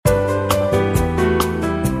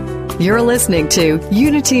You're listening to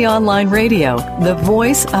Unity Online Radio, the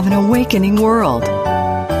voice of an awakening world.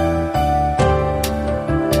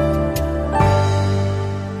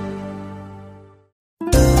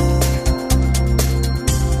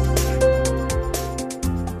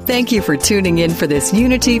 Thank you for tuning in for this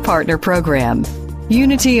Unity Partner Program.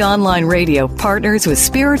 Unity Online Radio partners with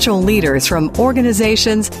spiritual leaders from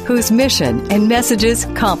organizations whose mission and messages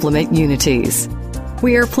complement Unity's.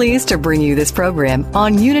 We are pleased to bring you this program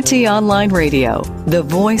on Unity Online Radio, the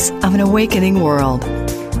voice of an awakening world.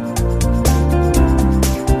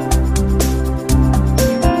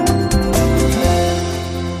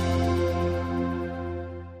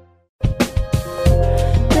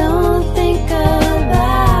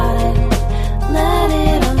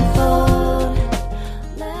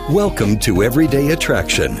 Welcome to Everyday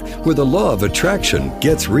Attraction, where the law of attraction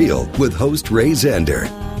gets real with host Ray Zander.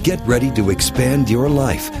 Get ready to expand your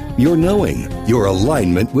life, your knowing, your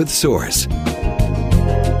alignment with Source.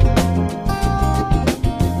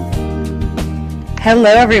 Hello,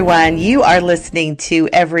 everyone. You are listening to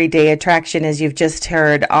Everyday Attraction, as you've just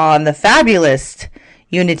heard on the fabulous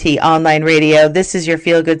Unity Online Radio. This is your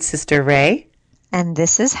feel-good sister, Ray. And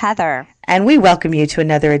this is Heather. And we welcome you to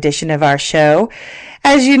another edition of our show.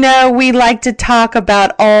 As you know, we like to talk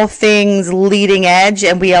about all things leading edge,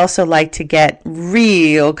 and we also like to get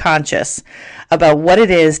real conscious about what it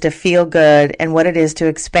is to feel good and what it is to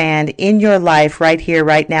expand in your life right here,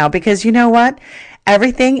 right now. Because you know what?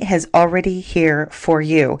 Everything is already here for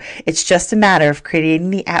you. It's just a matter of creating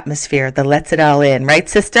the atmosphere that lets it all in. Right,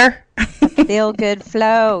 sister? Feel good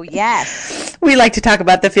flow. Yes. We like to talk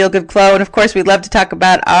about the feel good flow. And of course, we love to talk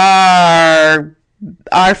about our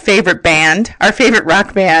favorite band, our favorite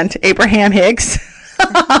rock band, Abraham Hicks.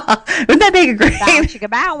 Wouldn't that make a great?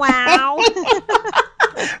 Bow, wow.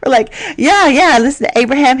 We're like, yeah, listen to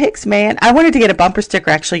Abraham Hicks, man. I wanted to get a bumper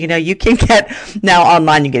sticker, actually. You know, you can get, now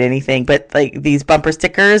online you get anything, but like these bumper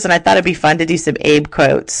stickers, and I thought it'd be fun to do some Abe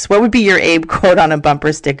quotes. What would be your Abe quote on a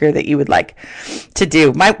bumper sticker that you would like to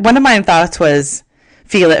do? One of my thoughts was,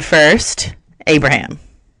 feel it first, Abraham.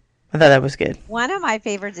 I thought that was good. One of my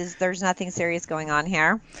favorites is there's nothing serious going on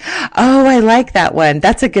here. Oh, I like that one.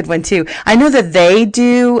 That's a good one too. I know that they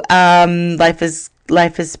do life is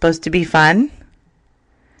supposed to be fun.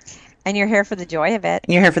 And you're here for the joy of it.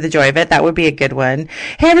 You're here for the joy of it. That would be a good one.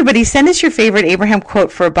 Hey, everybody, send us your favorite Abraham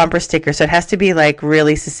quote for a bumper sticker. So it has to be like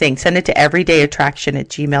really succinct. Send it to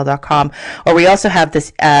everydayattraction@gmail.com. Or we also have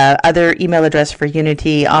this other email address for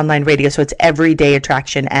Unity Online Radio. So it's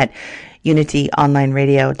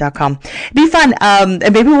everydayattraction@unityonlineradio.com. It'd be fun. And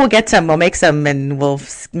maybe we'll get some. We'll make some and we'll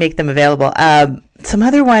make them available. Some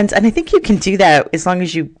other ones, and I think you can do that as long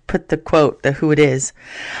as you put the quote, the who it is.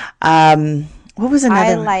 What was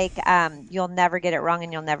another? I like, you'll never get it wrong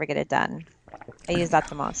and you'll never get it done. I use that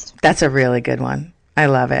the most. That's a really good one. I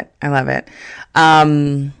love it. I love that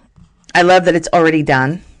it's already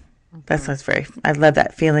done. Mm-hmm. I love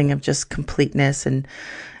that feeling of just completeness and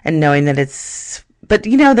knowing that it's, but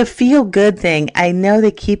you know, the feel good thing, I know they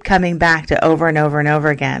keep coming back to over and over and over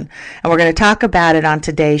again. And we're going to talk about it on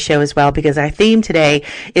today's show as well, because our theme today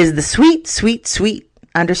is the sweet, sweet, sweet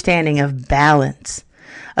understanding of balance.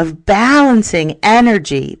 Of balancing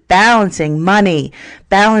energy, balancing money,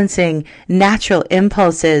 balancing natural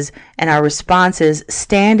impulses and our responses,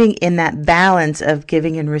 standing in that balance of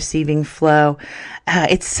giving and receiving flow.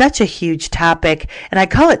 It's such a huge topic, and I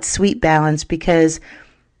call it sweet balance because,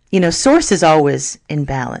 you know, Source is always in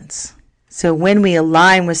balance. So when we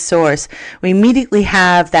align with Source, we immediately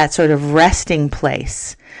have that sort of resting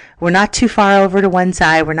place. We're not too far over to one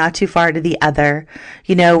side. We're not too far to the other.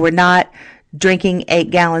 You know, we're not drinking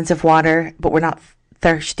 8 gallons of water, but we're not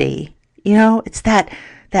thirsty. You know, it's that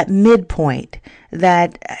midpoint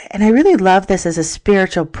and I really love this as a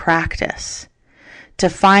spiritual practice to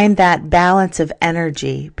find that balance of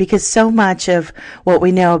energy, because so much of what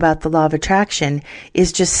we know about the law of attraction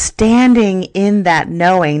is just standing in that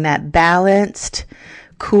knowing, that balanced,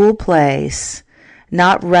 cool place,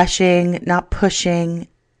 not rushing, not pushing.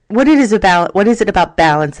 What is it about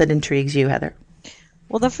balance that intrigues you, Heather?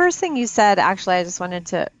 Well, the first thing you said, actually, I just wanted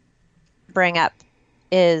to bring up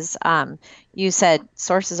is you said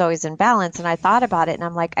Source is always in balance. And I thought about it and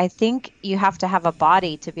I'm like, I think you have to have a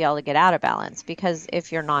body to be able to get out of balance, because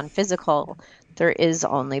if you're non-physical, there is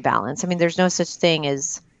only balance. I mean, there's no such thing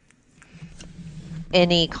as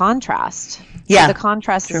any contrast. Yeah. So the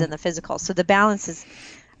contrast is in the physical. So the balance is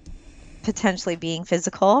potentially being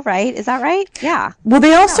physical, right? Is that right? Yeah. Well,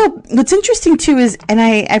 they also, what's interesting too is, and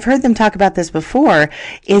I've heard them talk about this before,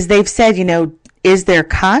 is they've said, you know, is there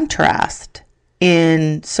contrast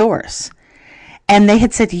in Source? And they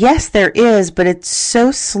had said, yes, there is, but it's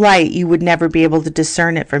so slight you would never be able to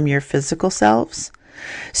discern it from your physical selves.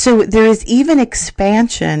 So there is even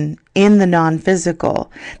expansion in the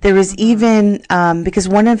non-physical. There is even, because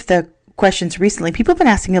one of the questions recently, people have been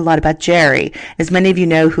asking a lot about Jerry. As many of you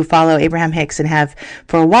know who follow Abraham Hicks and have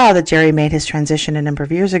for a while, that Jerry made his transition a number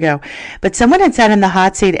of years ago. But someone had sat in the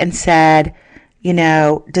hot seat and said,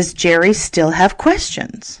 does Jerry still have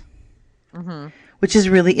questions? Mm-hmm. Which is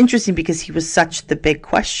really interesting because he was such the big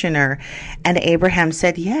questioner. And Abraham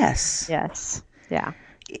said yes. Yes. Yeah.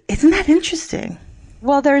 Isn't that interesting?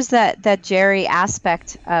 Well, there's that Jerry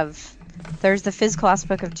aspect of, there's the physical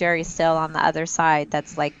aspect of Jerry still on the other side.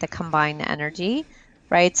 That's like the combined energy,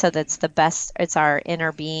 right? So that's the best, it's our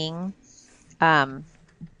inner being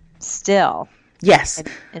still. Yes.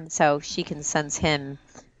 And so she can sense him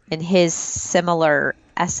in his similar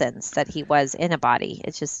essence that he was in a body.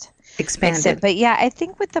 It's just expanded. But yeah, I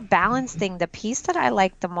think with the balance thing, the piece that I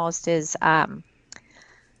like the most is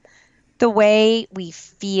the way we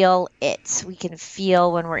feel it. We can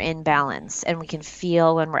feel when we're in balance, and we can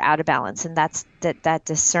feel when we're out of balance. And that's that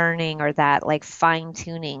discerning, or that like fine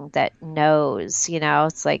tuning that knows,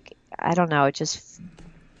 it's like, I don't know, just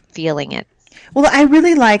feeling it. Well, I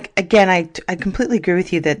really like, again, I completely agree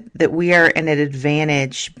with you that we are in an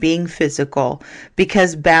advantage being physical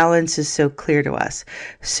because balance is so clear to us.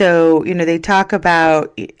 So, they talk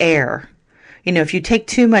about air. If you take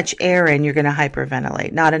too much air in, you're going to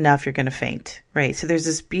hyperventilate. Not enough, you're going to faint, right? So there's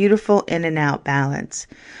this beautiful in and out balance.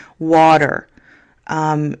 Water.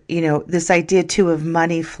 This idea too of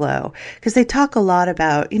money flow, because they talk a lot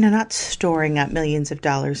about, not storing up millions of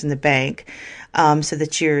dollars in the bank, so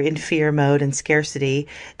that you're in fear mode and scarcity.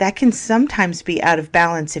 That can sometimes be out of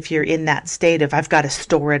balance if you're in that state of, I've got to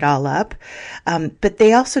store it all up. But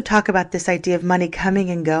they also talk about this idea of money coming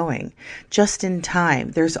and going just in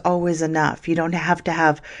time. There's always enough. You don't have to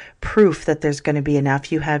have proof that there's going to be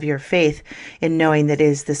enough. You have your faith in knowing that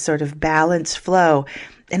is this sort of balanced flow.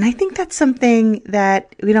 And I think that's something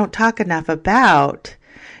that we don't talk enough about,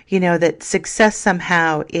 that success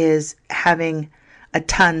somehow is having a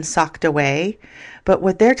ton socked away. But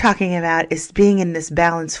what they're talking about is being in this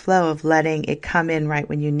balanced flow of letting it come in right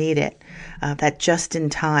when you need it, that just in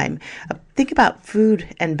time. Think about food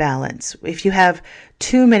and balance. If you have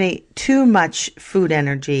too much food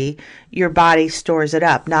energy, your body stores it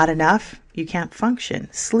up. Not enough, you can't function.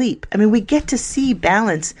 Sleep. I mean, we get to see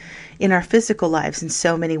balance in our physical lives in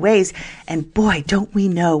so many ways. And boy, don't we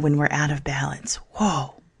know when we're out of balance.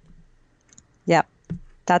 Whoa. Yep.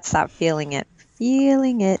 That's that feeling it.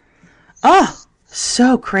 Feeling it. Oh,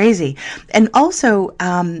 so crazy. And also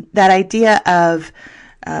that idea of,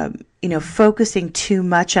 focusing too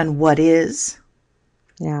much on what is.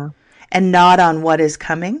 Yeah. And not on what is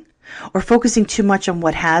coming. Or focusing too much on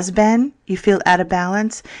what has been. You feel out of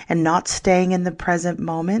balance and not staying in the present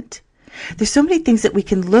moment. There's so many things that we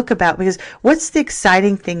can look about, because what's the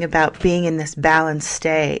exciting thing about being in this balanced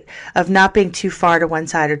state of not being too far to one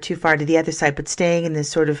side or too far to the other side, but staying in this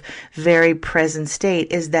sort of very present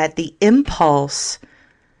state, is that the impulse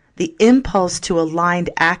to aligned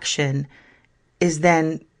action is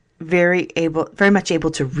then very much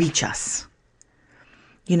able to reach us.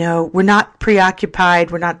 We're not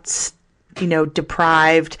preoccupied. We're not,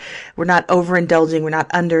 deprived. We're not overindulging. We're not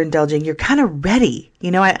underindulging. You're kind of ready.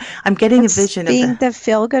 I'm getting a vision of the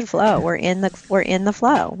feel good flow. We're in the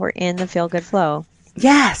flow. We're in the feel good flow.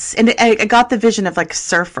 Yes, and I got the vision of like a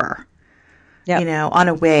surfer. Yep. On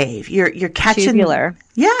a wave. You're catching tubular.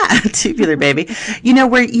 Yeah, tubular baby.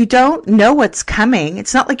 Where you don't know what's coming.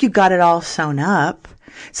 It's not like you got it all sewn up.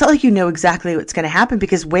 It's not like you know exactly what's going to happen,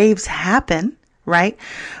 because waves happen. Right?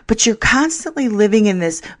 But you're constantly living in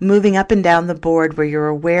this moving up and down the board where you're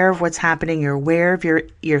aware of what's happening. You're aware of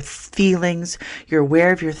your feelings. You're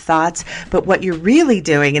aware of your thoughts. But what you're really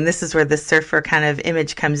doing, and this is where the surfer kind of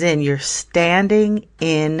image comes in, you're standing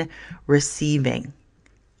in receiving.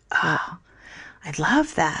 Oh, I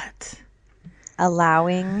love that.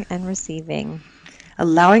 Allowing and receiving.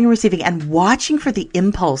 Allowing and receiving, and watching for the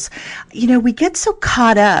impulse. We get so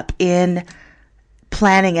caught up in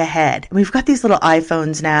planning ahead. We've got these little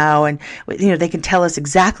iPhones now, and they can tell us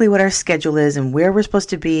exactly what our schedule is and where we're supposed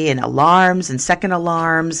to be, and alarms and second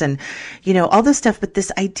alarms and all this stuff. But this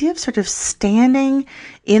idea of sort of standing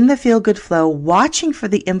in the feel good flow, watching for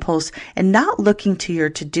the impulse, and not looking to your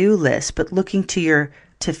to-do list, but looking to your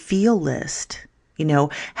to feel list.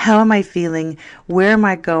 How am I feeling? Where am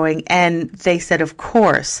I going? And they said, of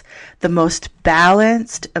course, the most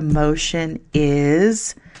balanced emotion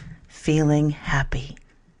is feeling happy.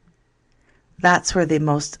 That's where the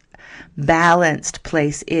most balanced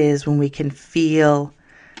place is, when we can feel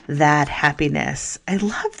that happiness. I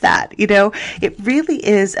love that. It really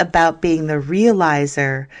is about being the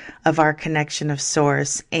realizer of our connection of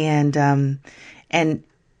source. And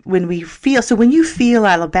when you feel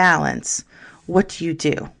out of balance, what do you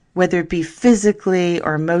do? Whether it be physically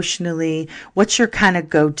or emotionally, what's your kind of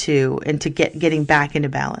go-to into getting back into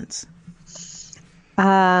balance?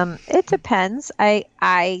 It depends.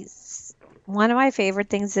 One of my favorite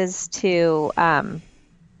things is to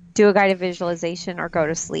do a guided visualization or go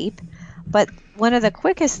to sleep. But one of the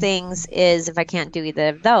quickest things is, if I can't do either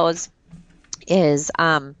of those, is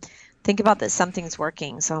think about that something's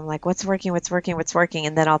working. So I'm like, what's working?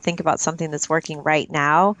 And then I'll think about something that's working right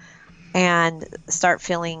now and start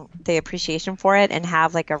feeling the appreciation for it and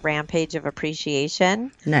have like a rampage of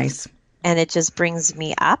appreciation. Nice. And it just brings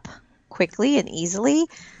me up quickly and easily.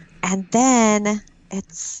 And then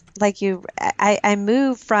it's like I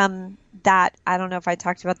move from that. I don't know if I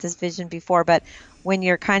talked about this vision before, but when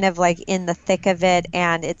you're kind of like in the thick of it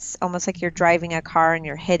and it's almost like you're driving a car and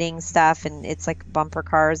you're hitting stuff and it's like bumper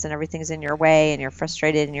cars and everything's in your way and you're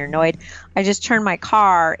frustrated and you're annoyed, I just turn my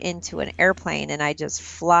car into an airplane and I just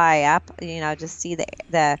fly up, just see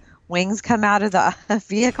the wings come out of the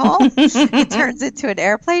vehicle. It turns into an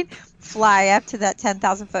airplane, fly up to that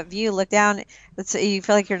 10,000 foot view, look down. You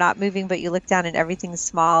feel like you're not moving, but you look down and everything's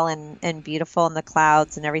small and beautiful in the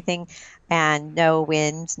clouds and everything, and no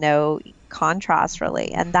wind, no contrast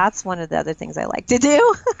really. And that's one of the other things I like to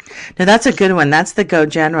do. No, that's a good one. That's the go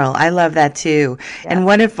general. I love that too. Yeah. And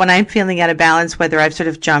what if when I'm feeling out of balance, whether I've sort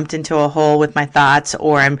of jumped into a hole with my thoughts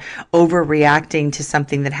or I'm overreacting to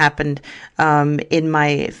something that happened in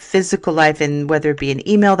my physical life, and whether it be an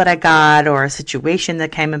email that I got or a situation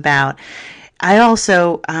that came about, I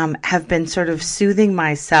also have been sort of soothing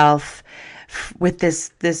myself with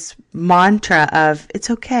this mantra of, it's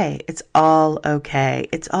okay. It's all okay.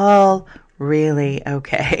 It's all really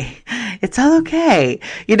okay. It's all okay.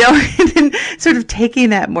 And then sort of taking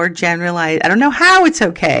that more generalized, I don't know how it's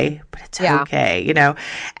okay, but it's okay,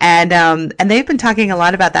 and they've been talking a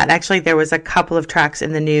lot about that. Actually, there was a couple of tracks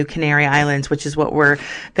in the new Canary Islands, which is what we're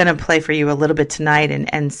going to play for you a little bit tonight,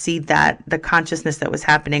 and see that the consciousness that was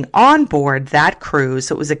happening on board that cruise.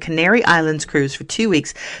 So it was a Canary Islands cruise for 2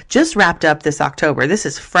 weeks, just wrapped up this October. This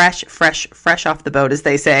is fresh off the boat, as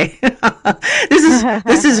they say.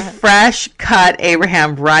 This is fresh cut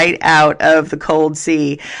Abraham right out of the cold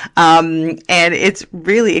sea. And it's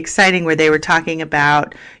really exciting where they were talking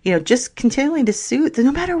about, just continuing to soothe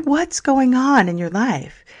no matter what's going on in your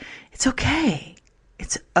life. It's okay.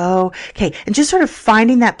 It's okay. And just sort of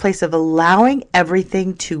finding that place of allowing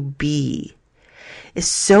everything to be is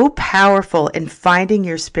so powerful in finding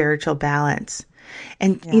your spiritual balance.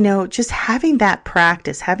 And, just having that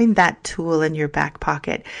practice, having that tool in your back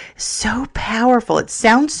pocket is so powerful. It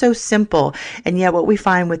sounds so simple. And yet what we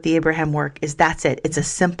find with the Abraham work is that's it. It's a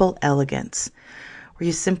simple elegance where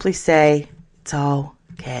you simply say, it's all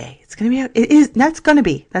okay. It's going to be, it is, that's going to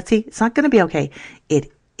be, it's not going to be okay.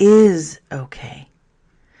 It is okay.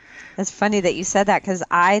 It's funny that you said that, because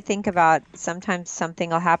I think about sometimes something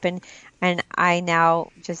will happen and I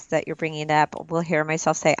now, just that you're bringing it up, will hear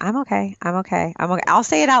myself say, I'm okay. I'll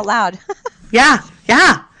say it out loud. Yeah.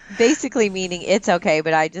 Basically meaning it's okay,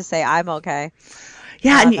 but I just say I'm okay.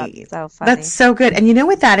 Yeah, and that's so funny. That's so good. And you know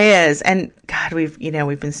what that is? And God, we've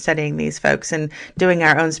been studying these folks and doing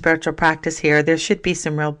our own spiritual practice here. There should be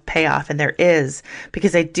some real payoff, and there is,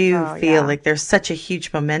 because I do feel like there's such a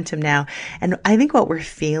huge momentum now. And I think what we're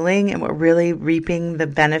feeling and what really reaping the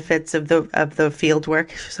benefits of the field work,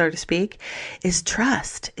 so to speak, is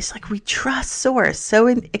trust. It's like we trust Source so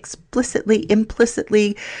explicitly,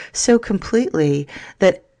 implicitly, so completely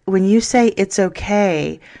that when you say it's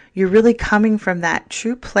okay, you're really coming from that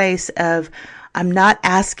true place of, I'm not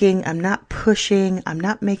asking, I'm not pushing, I'm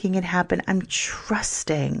not making it happen. I'm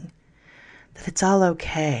trusting that it's all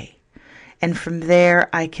okay. And from there,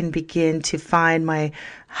 I can begin to find my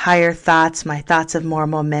higher thoughts, my thoughts of more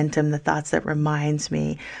momentum, the thoughts that reminds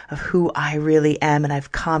me of who I really am. And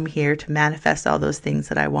I've come here to manifest all those things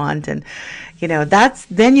that I want. And,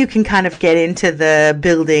 then you can kind of get into the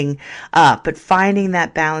building up. But finding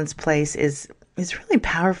that balanced place is really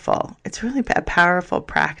powerful. It's really a powerful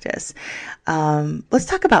practice. Let's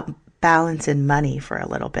talk about balance in money for a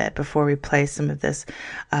little bit before we play some of this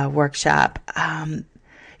workshop.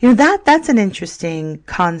 That's an interesting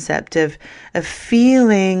concept of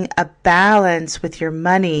feeling a balance with your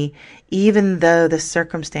money, even though the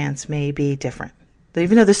circumstance may be different.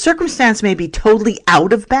 Even though the circumstance may be totally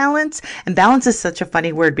out of balance, and balance is such a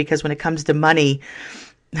funny word because when it comes to money,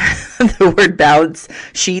 The word balance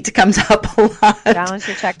sheet comes up a lot. Balance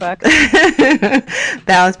your checkbook.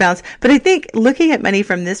 Balance. But I think looking at money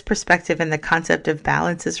from this perspective and the concept of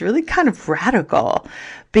balance is really kind of radical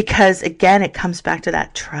because, again, it comes back to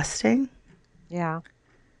that trusting. Yeah.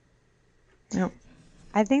 Yep.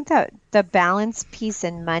 I think that the balance piece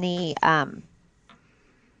in money,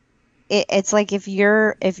 it's like if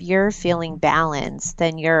you're feeling balanced,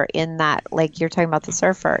 then you're in that, like you're talking about the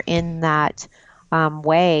surfer, in that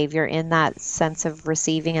wave, you're in that sense of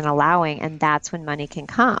receiving and allowing, and that's when money can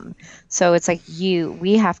come. So it's like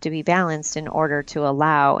we have to be balanced in order to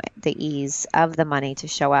allow the ease of the money to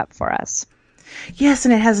show up for us. Yes,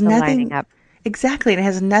 and it has nothing. Lining up. Exactly, and it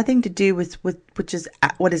has nothing to do with which is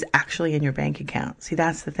what is actually in your bank account. See,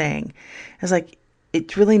 that's the thing. It's like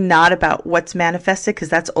it's really not about what's manifested because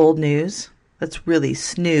that's old news. That's really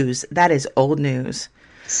snooze. That is old news.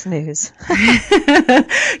 Snooze.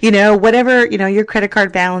 Whatever, your credit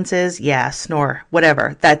card balance is, snore,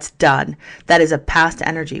 whatever. That's done. That is a past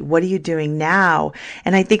energy. What are you doing now?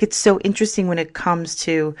 And I think it's so interesting when it comes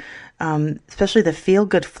to especially the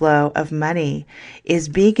feel-good flow of money, is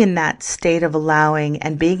being in that state of allowing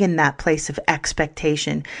and being in that place of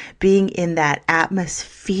expectation, being in that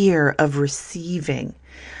atmosphere of receiving.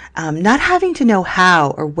 Not having to know how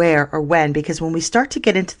or where or when, because when we start to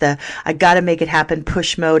get into the I got to make it happen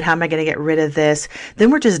push mode, how am I going to get rid of this? Then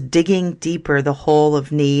we're just digging deeper the hole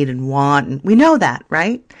of need and want. And we know that,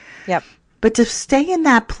 right? Yep. But to stay in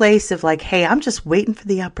that place of like, hey, I'm just waiting for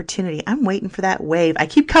the opportunity. I'm waiting for that wave. I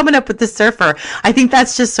keep coming up with the surfer. I think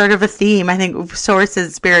that's just sort of a theme. I think Source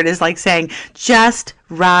and Spirit is like saying, just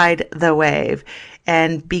ride the wave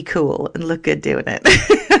and be cool and look good doing it.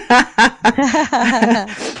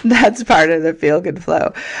 That's part of the feel good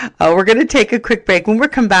flow. We're going to take a quick break. When we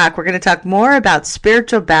come back, we're going to talk more about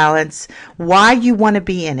spiritual balance, why you want to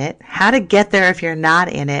be in it, how to get there if you're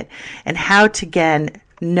not in it, and how to, again,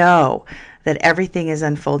 know that everything is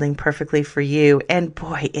unfolding perfectly for you. And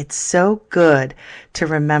boy, it's so good to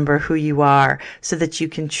remember who you are so that you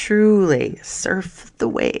can truly surf the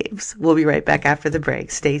waves. We'll be right back after the break.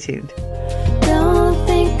 Stay tuned. Don't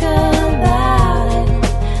think about it.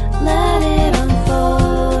 Let it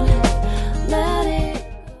unfold. Let it.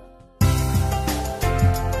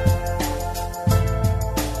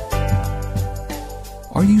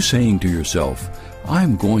 Are you saying to yourself,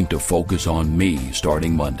 I'm going to focus on me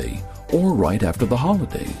starting Monday, or right after the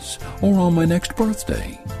holidays, or on my next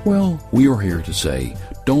birthday? Well, we are here to say,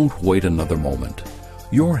 don't wait another moment.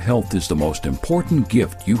 Your health is the most important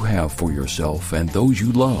gift you have for yourself and those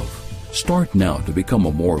you love. Start now to become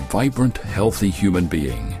a more vibrant, healthy human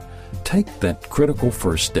being. Take that critical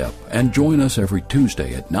first step and join us every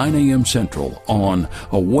Tuesday at 9 a.m. Central on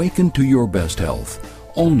Awaken to Your Best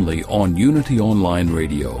Health, only on Unity Online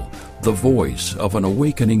Radio, the voice of an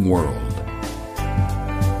awakening world.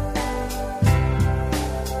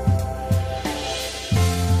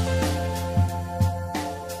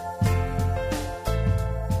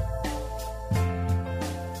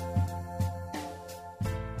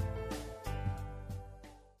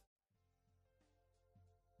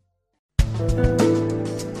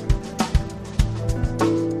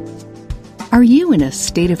 Are you in a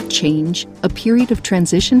state of change, a period of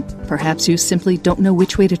transition? Perhaps you simply don't know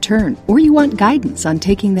which way to turn, or you want guidance on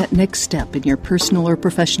taking that next step in your personal or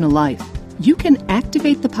professional life. You can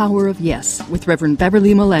activate the power of yes with Reverend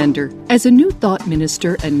Beverly Melander. As a new thought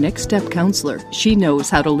minister and next step counselor, she knows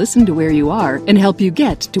how to listen to where you are and help you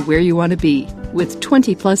get to where you want to be. With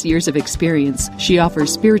 20 plus years of experience, she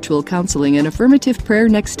offers spiritual counseling and affirmative prayer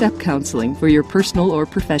next step counseling for your personal or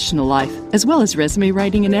professional life, as well as resume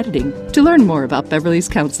writing and editing. To learn more about Beverly's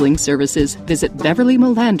counseling services, visit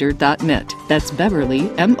BeverlyMolander.net. That's Beverly,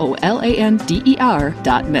 MOLANDER.net.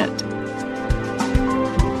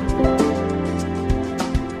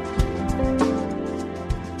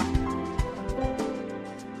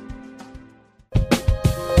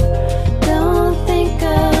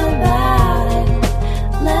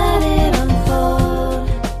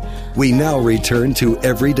 We now return to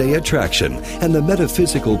Everyday Attraction and the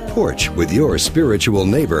Metaphysical Porch with your spiritual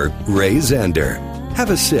neighbor, Ray Zander. Have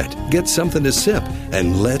a sit, get something to sip,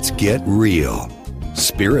 and let's get real.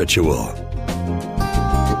 Spiritual.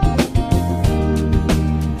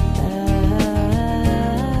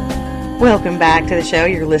 Welcome back to the show.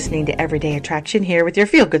 You're listening to Everyday Attraction here with your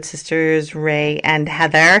feel-good sisters, Ray and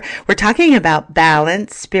Heather. We're talking about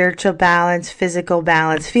balance, spiritual balance, physical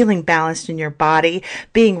balance, feeling balanced in your body,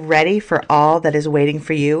 being ready for all that is waiting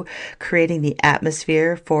for you, creating the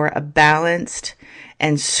atmosphere for a balanced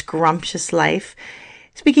and scrumptious life.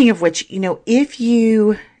 Speaking of which, if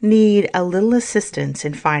you need a little assistance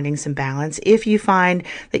in finding some balance, if you find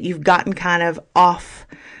that you've gotten kind of off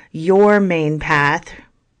your main path,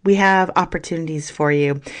 we have opportunities for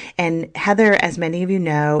you. And Heather, as many of you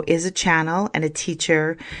know, is a channel and a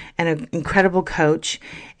teacher and an incredible coach.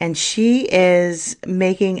 And she is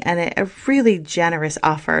making a really generous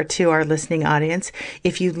offer to our listening audience.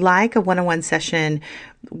 If you'd like a one-on-one session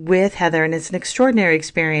with Heather, and it's an extraordinary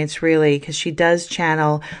experience, really, because she does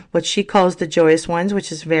channel what she calls the joyous ones,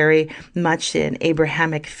 which is very much an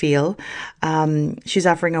Abrahamic feel. She's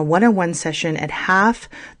offering a one-on-one session at half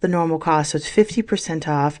the normal cost, so it's 50%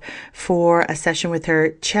 off for a session with her.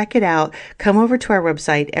 Check it out. Come over to our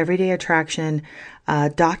website,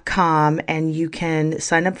 everydayattraction.com, and you can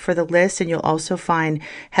sign up for the list, and you'll also find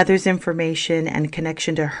Heather's information and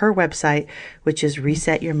connection to her website, which is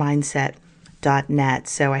resetyourmindset.net.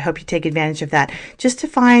 So I hope you take advantage of that just to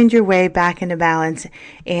find your way back into balance,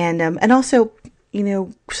 and also,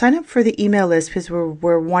 sign up for the email list, because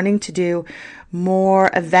we're wanting to do more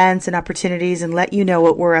events and opportunities and let you know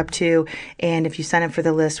what we're up to. And if you sign up for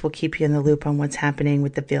the list, we'll keep you in the loop on what's happening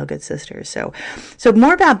with the Feel Good Sisters. So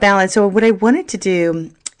more about balance. So what I wanted to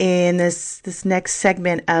do in this next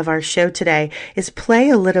segment of our show today is play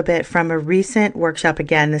a little bit from a recent workshop.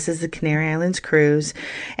 Again, this is the Canary Islands cruise,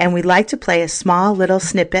 and we'd like to play a small little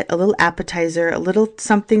snippet, a little appetizer, a little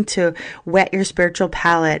something to whet your spiritual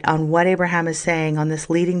palate on what Abraham is saying on this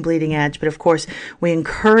leading bleeding edge. But of course, we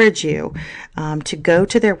encourage you to go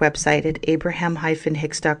to their website at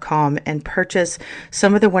abraham-hicks.com and purchase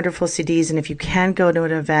some of the wonderful CDs. And if you can go to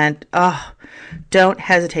an event, don't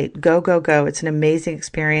hesitate. Go. It's an amazing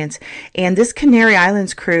experience. And this Canary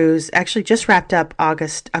Islands cruise actually just wrapped up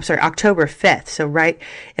October 5th. So right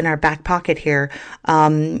in our back pocket here.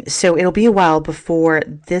 So it'll be a while before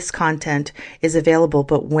this content is available.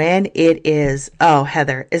 But when it is,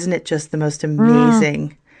 Heather, isn't it just the most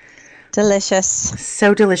amazing? Delicious.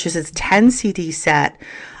 So delicious. It's 10 CD set.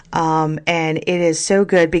 And it is so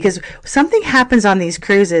good because something happens on these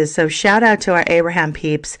cruises. So shout out to our Abraham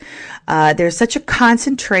peeps. There's such a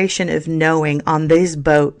concentration of knowing on these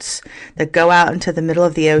boats that go out into the middle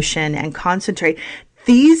of the ocean and concentrate.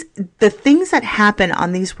 The things that happen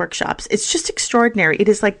on these workshops, it's just extraordinary. It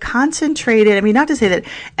is like concentrated. I mean, not to say that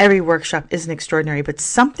every workshop isn't extraordinary, but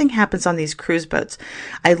something happens on these cruise boats.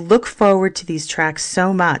 I look forward to these tracks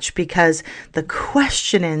so much because the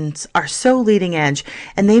questionings are so leading edge,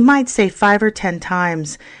 and they might say 5 or 10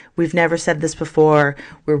 times, "We've never said this before.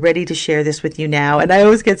 We're ready to share this with you now." And I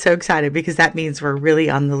always get so excited because that means we're really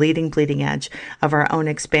on the bleeding edge of our own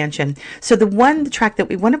expansion. So the track that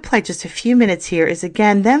we want to play just a few minutes here is,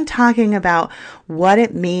 again, them talking about what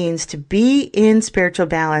it means to be in spiritual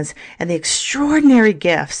balance and the extraordinary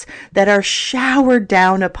gifts that are showered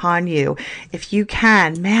down upon you if you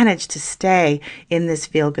can manage to stay in this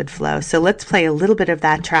feel-good flow. So let's play a little bit of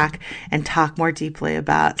that track and talk more deeply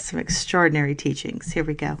about some extraordinary teachings. Here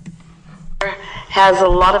we go. Has a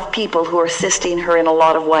lot of people who are assisting her in a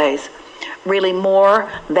lot of ways, really more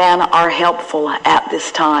than are helpful at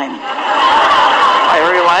this time. I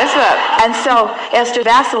realize that. And so Esther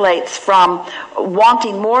vacillates from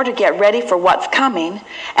wanting more to get ready for what's coming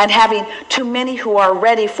and having too many who are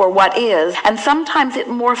ready for what is. And sometimes it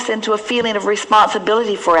morphs into a feeling of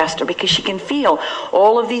responsibility for Esther because she can feel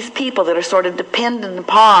all of these people that are sort of dependent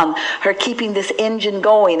upon her keeping this engine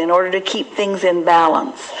going in order to keep things in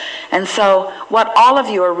balance. And so what all of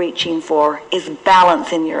you are reaching for is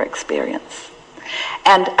balance in your experience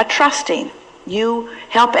and a trusting. You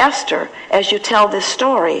help Esther as you tell this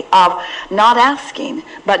story of not asking,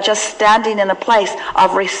 but just standing in a place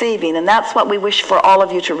of receiving. And that's what we wish for all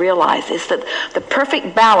of you to realize, is that the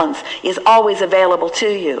perfect balance is always available to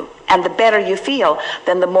you. And the better you feel,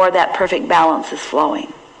 then the more that perfect balance is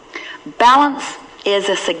flowing. Balance is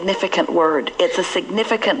a significant word. It's a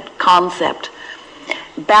significant concept.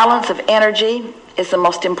 Balance of energy is the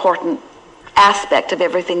most important aspect of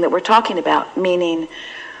everything that we're talking about, meaning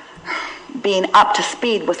being up to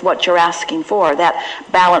speed with what you're asking for, that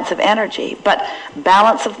balance of energy. But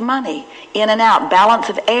balance of money, in and out, balance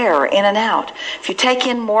of air, in and out. If you take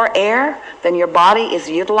in more air than your body is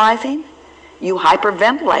utilizing, you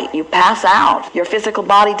hyperventilate, you pass out. Your physical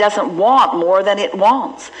body doesn't want more than it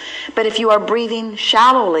wants. But if you are breathing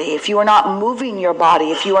shallowly, if you are not moving your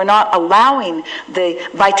body, if you are not allowing the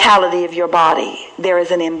vitality of your body, there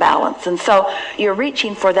is an imbalance. And so you're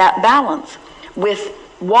reaching for that balance. With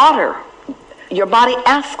water, your body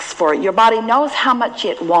asks for it. Your body knows how much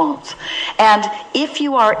it wants. And if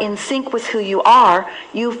you are in sync with who you are,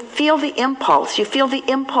 you feel the impulse. You feel the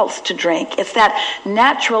impulse to drink. It's that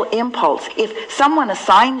natural impulse. If someone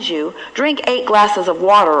assigns you, drink 8 glasses of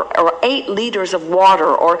water or 8 liters of water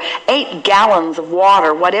or 8 gallons of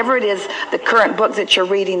water, whatever it is the current book that you're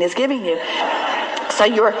reading is giving you. So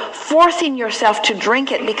you're forcing yourself to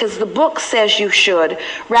drink it because the book says you should,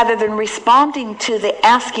 rather than responding to the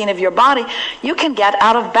asking of your body, you can get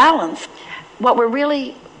out of balance. What we're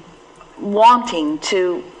really wanting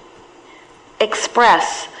to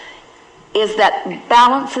express is that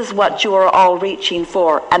balance is what you are all reaching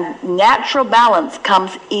for, and natural balance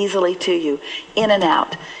comes easily to you, in and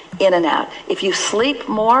out, in and out. If you sleep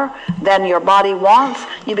more than your body wants,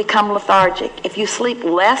 you become lethargic. If you sleep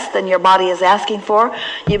less than your body is asking for,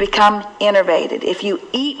 you become enervated. If you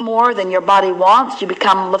eat more than your body wants, you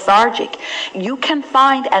become lethargic. You can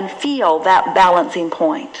find and feel that balancing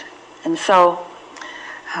point. And so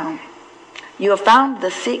you have found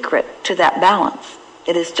the secret to that balance.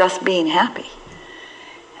 It is just being happy.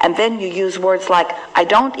 And then you use words like, I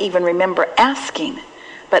don't even remember asking.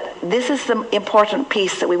 But this is the important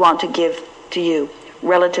piece that we want to give to you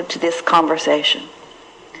relative to this conversation.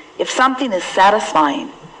 If something is satisfying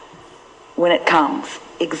when it comes,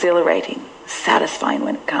 exhilarating, satisfying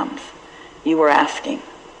when it comes, you were asking.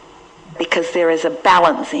 Because there is a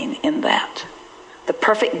balancing in that. The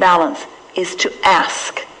perfect balance is to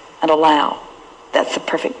ask and allow. That's the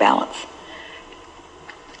perfect balance.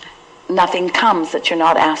 Nothing comes that you're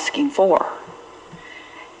not asking for.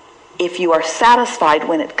 If you are satisfied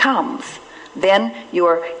when it comes, then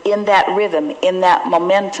you're in that rhythm, in that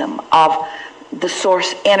momentum of the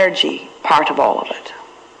source energy part of all of it.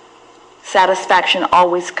 Satisfaction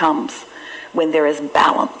always comes when there is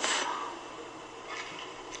balance.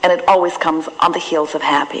 And it always comes on the heels of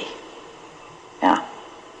happy. Yeah.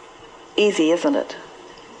 Easy, isn't it?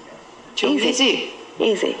 Too easy.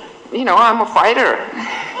 Easy. You know, I'm a fighter.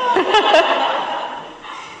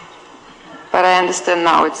 But I understand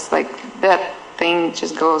now, it's like that thing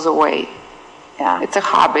just goes away. Yeah. It's a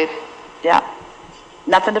habit. Yeah.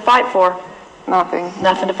 Nothing to fight for. Nothing.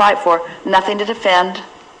 Nothing to fight for. Nothing to defend.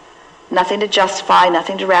 Nothing to justify.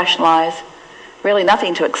 Nothing to rationalize. Really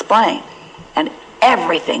nothing to explain. And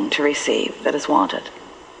everything to receive that is wanted.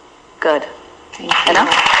 Good. Thank you.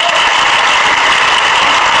 Enough?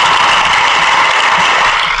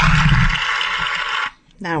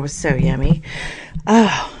 That was so yummy.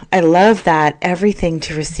 Oh, I love that. Everything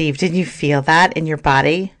to receive. Didn't you feel that in your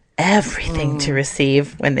body? Everything to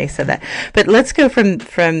receive when they said that. But let's go from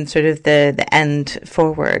sort of the end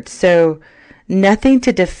forward. So nothing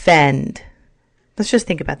to defend. Let's just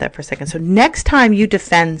think about that for a second. So next time you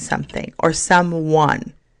defend something or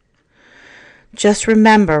someone, just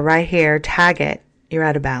remember right here, tag it, you're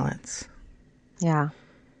out of balance. Yeah.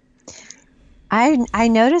 I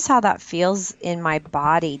notice how that feels in my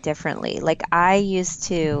body differently. Like I used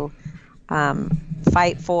to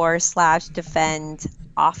fight for / defend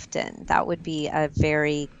often. That would be a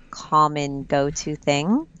very common go-to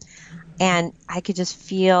thing. And I could just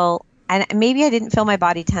feel, and maybe I didn't feel my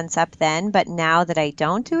body tense up then, but now that I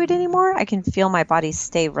don't do it anymore, I can feel my body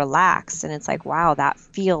stay relaxed. And it's like, wow, that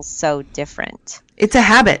feels so different. It's a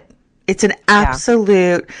habit. It's an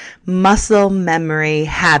absolute muscle memory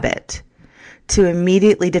habit to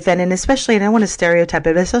immediately defend. And especially, and I want to stereotype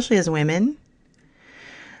it, but especially as women,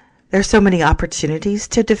 there's so many opportunities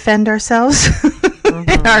to defend ourselves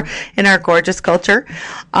in our gorgeous culture.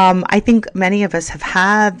 I think many of us have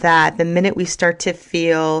had that. The minute we start to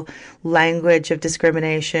feel language of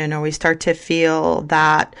discrimination, or we start to feel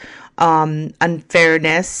that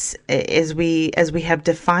unfairness as we have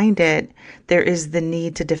defined it, there is the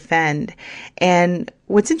need to defend. And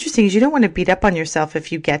what's interesting is you don't want to beat up on yourself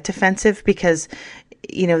if you get defensive, because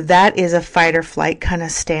you know that is a fight or flight kind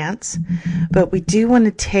of stance. But we do want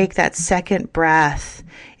to take that second breath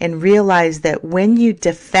and realize that when you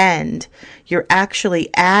defend, you're actually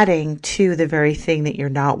adding to the very thing that you're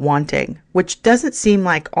not wanting, which doesn't seem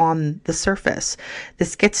like on the surface.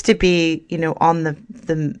 This gets to be, you know, on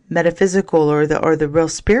the metaphysical or the real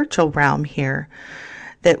spiritual realm here.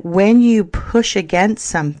 That when you push against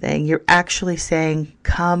something, you're actually saying,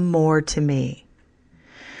 come more to me.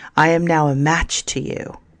 I am now a match to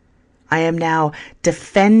you. I am now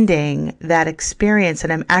defending that experience,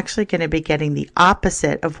 and I'm actually going to be getting the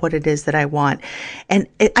opposite of what it is that I want. And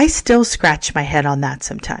I still scratch my head on that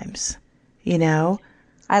sometimes, you know?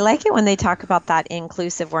 I like it when they talk about that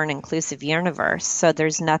inclusive, we're an inclusive universe. So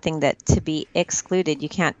there's nothing that to be excluded. You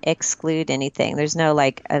can't exclude anything. There's no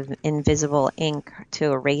like an invisible ink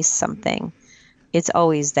to erase something. It's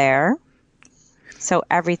always there. So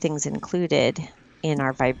everything's included. in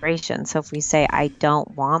our vibration. So if we say, I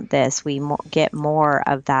don't want this, we get more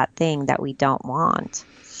of that thing that we don't want.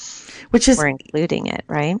 Which is, we're including it,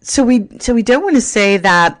 right? So we don't want to say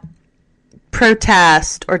that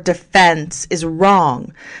protest or defense is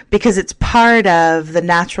wrong because it's part of the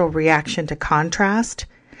natural reaction to contrast.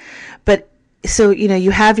 But so,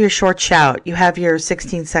 you have your short shout, you have your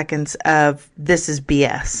 16 seconds of this is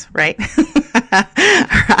BS, right?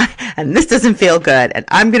 And this doesn't feel good, and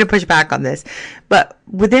I'm going to push back on this. But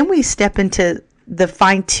then we step into the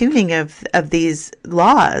fine tuning of these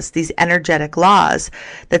laws, these energetic laws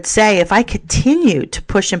that say, if I continue to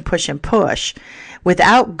push and push and push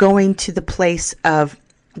without going to the place of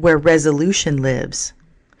where resolution lives,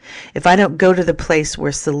 if I don't go to the place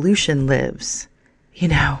where solution lives,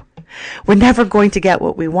 we're never going to get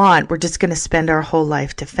what we want. We're just going to spend our whole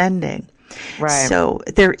life defending. Right. So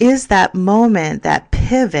there is that moment, that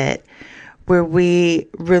pivot where we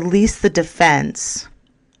release the defense,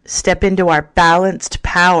 step into our balanced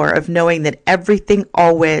power of knowing that everything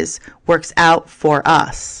always works out for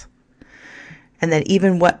us. And that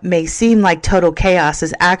even what may seem like total chaos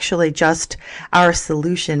is actually just our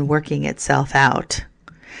solution working itself out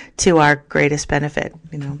to our greatest benefit,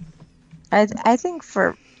 I think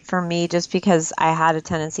for me, just because I had a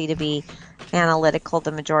tendency to be analytical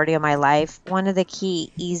the majority of my life, one of the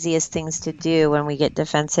key easiest things to do when we get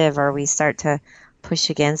defensive or we start to push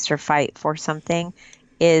against or fight for something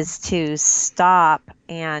is to stop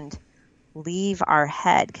and leave our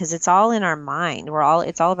head, because it's all in our mind.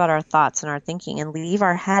 It's all about our thoughts and our thinking, and leave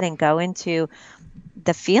our head and go into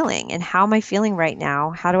the feeling. And how am I feeling right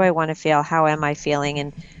now? How do I want to feel? How am I feeling?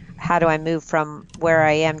 And how do I move from where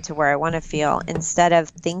I am to where I want to feel, instead of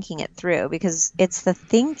thinking it through? Because it's the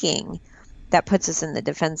thinking that puts us in the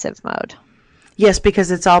defensive mode. Yes,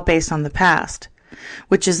 because it's all based on the past,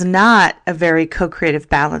 which is not a very co-creative,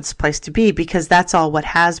 balanced place to be, because that's all what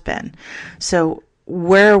has been. So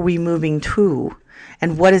where are we moving to?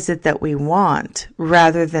 And what is it that we want,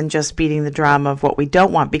 rather than just beating the drum of what we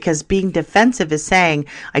don't want? Because being defensive is saying,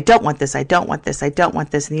 I don't want this, I don't want this, I don't want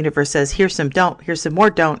this. And the universe says, here's some don't, here's some more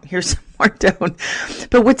don't, here's some more don't.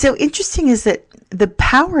 But what's so interesting is that the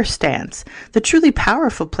power stance, the truly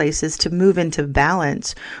powerful place, is to move into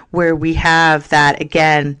balance, where we have that,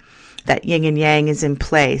 again, that yin and yang is in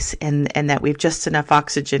place, and that we have just enough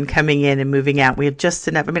oxygen coming in and moving out. We have just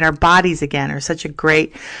enough. Our bodies, again, are such a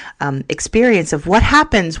great experience of what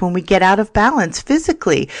happens when we get out of balance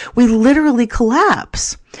physically. We literally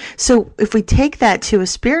collapse. So if we take that to a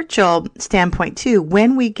spiritual standpoint too,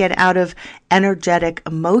 when we get out of energetic,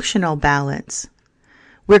 emotional balance,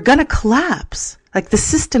 we're going to collapse. Like, the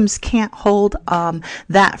systems can't hold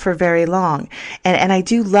that for very long. And I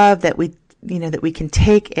do love that that we can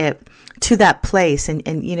take it to that place and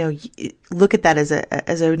look at that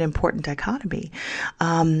as an important dichotomy.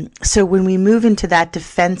 So when we move into that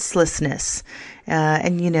defenselessness,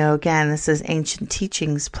 again, this is ancient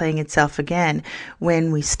teachings playing itself again.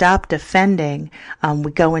 When we stop defending,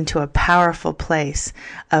 we go into a powerful place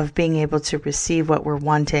of being able to receive what we're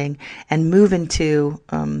wanting and move into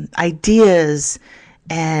ideas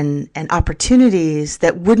and opportunities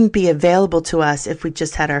that wouldn't be available to us if we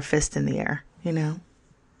just had our fist in the air,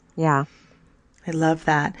 Yeah. I love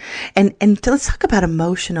that. And let's talk about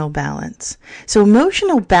emotional balance. So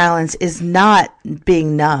emotional balance is not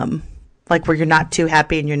being numb, like where you're not too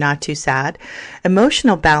happy and you're not too sad.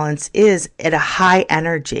 Emotional balance is at a high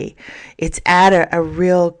energy. It's at a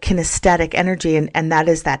real kinesthetic energy, and that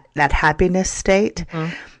is that happiness state.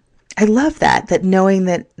 Mm-hmm. I love that knowing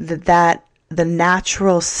that the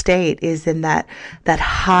natural state is in that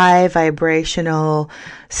high vibrational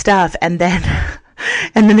stuff. And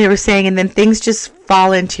then they were saying, and then things just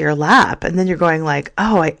fall into your lap. And then you're going like,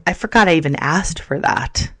 oh, I forgot I even asked for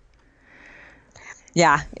that.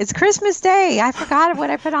 Yeah. It's Christmas Day. I forgot what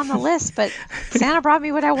I put on the list, but Santa brought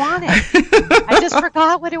me what I wanted. I just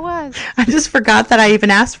forgot what it was. I just forgot that I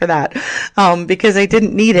even asked for that because I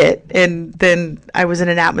didn't need it. And then I was in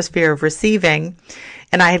an atmosphere of receiving.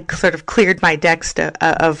 And I had sort of cleared my decks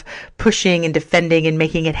of pushing and defending and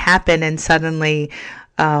making it happen. And suddenly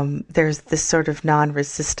there's this sort of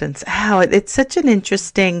non-resistance. It's such an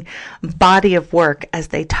interesting body of work as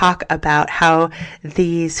they talk about how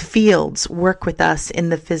these fields work with us in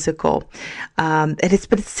the physical. But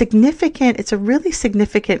it's significant. It's a really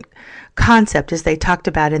significant concept, as they talked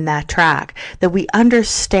about in that track, that we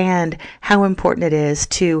understand how important it is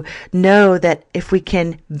to know that if we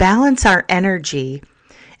can balance our energy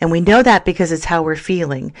And we know that because it's how we're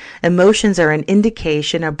feeling. Emotions are an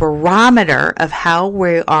indication, a barometer of how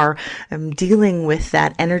we are dealing with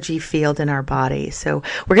that energy field in our body. So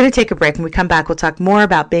we're going to take a break. When we come back, we'll talk more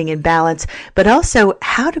about being in balance, but also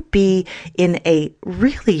how to be in a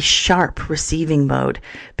really sharp receiving mode,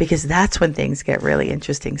 because that's when things get really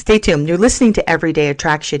interesting. Stay tuned. You're listening to Everyday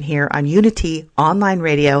Attraction here on Unity Online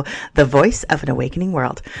Radio, the voice of an awakening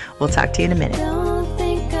world. We'll talk to you in a minute. Don't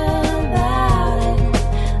think about it.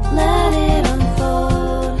 Let it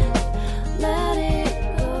unfold. Let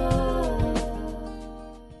it go.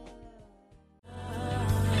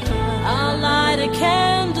 I'll light a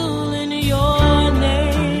candle in your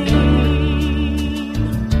name.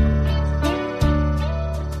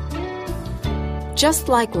 Just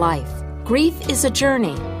like life, grief is a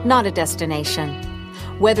journey, not a destination.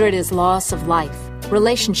 Whether it is loss of life,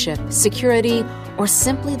 relationship, security, or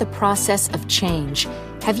simply the process of change,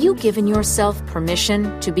 have you given yourself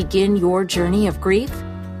permission to begin your journey of grief?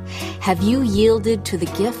 Have you yielded to the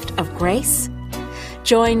gift of grace?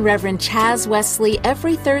 Join Reverend Chaz Wesley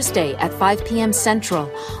every Thursday at 5 p.m.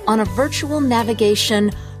 Central on a virtual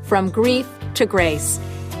navigation from grief to grace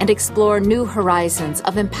and explore new horizons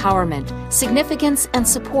of empowerment, significance, and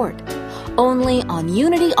support. Only on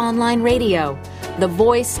Unity Online Radio, the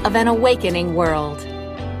voice of an awakening world.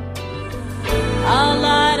 I'll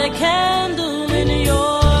light a candle in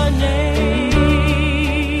your name.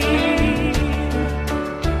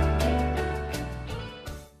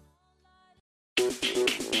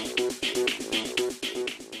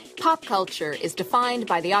 Pop culture is defined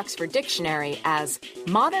by the Oxford Dictionary as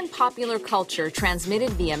modern popular culture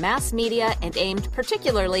transmitted via mass media and aimed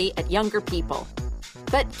particularly at younger people.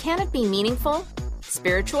 But can it be meaningful?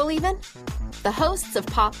 Spiritual even? The hosts of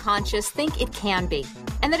Pop Conscious think it can be,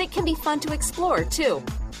 and that it can be fun to explore, too.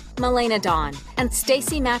 Milena Dawn and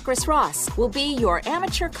Stacey Macris Ross will be your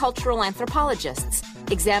amateur cultural anthropologists,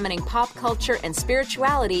 examining pop culture and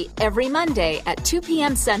spirituality every Monday at 2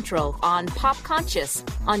 p.m. Central on Pop Conscious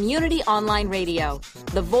on Unity Online Radio,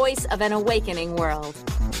 the voice of an awakening world.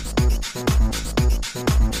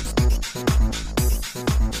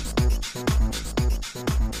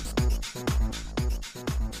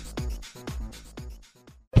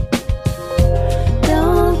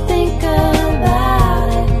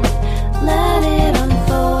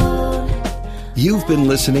 You've been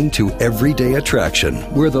listening to Everyday Attraction,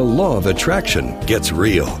 where the law of attraction gets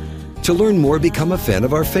real. To learn more, become a fan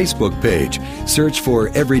of our Facebook page. Search for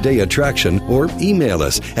Everyday Attraction or email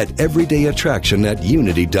us at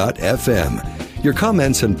everydayattraction@unity.fm. Your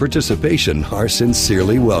comments and participation are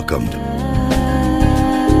sincerely welcomed.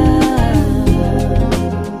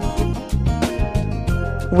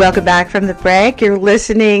 Welcome back from the break. You're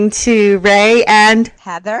listening to Ray and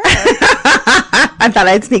Heather. I thought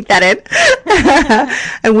I'd sneak that in.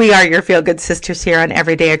 And we are your feel-good sisters here on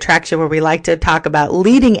Everyday Attraction, where we like to talk about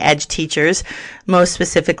leading-edge teachers. Most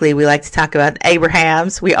specifically, we like to talk about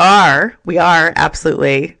Abrahams. We are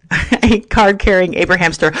absolutely a card-carrying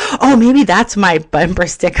Abrahamster. Oh, maybe that's my bumper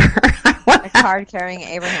sticker. A card-carrying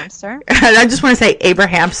Abrahamster. I just want to say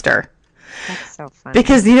Abrahamster. That's so funny.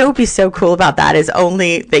 Because you know what would be so cool about that is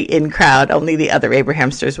only the in-crowd, only the other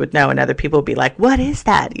Abrahamsters would know, and other people would be like, what is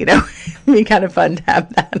that? You know, it'd be kind of fun to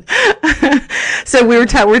have that. So we're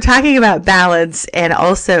talking about balance and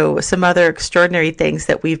also some other extraordinary things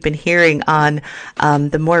that we've been hearing on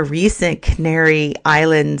the more recent Canary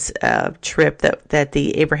Islands trip that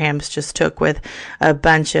the Abrahams just took with a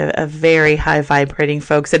bunch of very high vibrating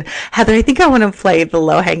folks. And Heather, I think I want to play the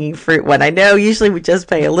low-hanging fruit one. I know usually we just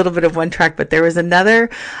play a little bit of one track, but there was another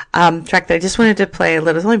track that I just wanted to play a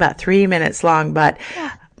little. It's only about 3 minutes long, but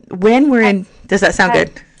when we're in, does that sound good?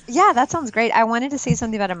 Yeah, that sounds great. I wanted to say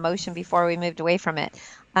something about emotion before we moved away from it,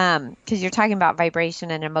 because you're talking about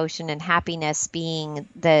vibration and emotion and happiness being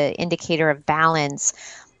the indicator of balance.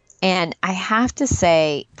 And I have to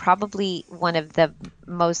say, probably one of the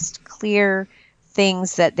most clear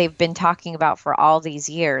things that they've been talking about for all these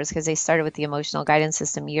years, because they started with the emotional guidance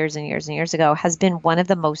system years and years and years ago, has been one of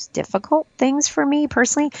the most difficult things for me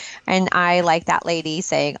personally. And I like that lady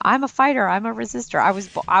saying, I'm a fighter, I'm a resistor.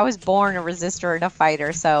 I was born a resistor and a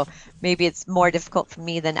fighter, so maybe it's more difficult for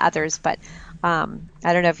me than others, but I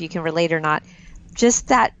don't know if you can relate or not. Just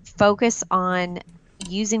that focus on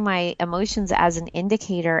using my emotions as an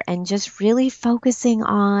indicator and just really focusing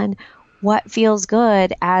on what feels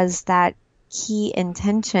good as that key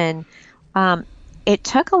intention. It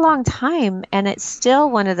took a long time, and it's still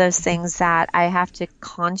one of those things that I have to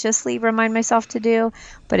consciously remind myself to do,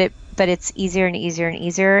 but it's easier and easier and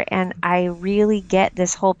easier. And I really get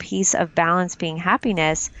this whole piece of balance being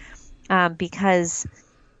happiness, because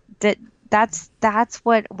that's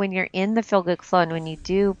what, when you're in the feel good flow,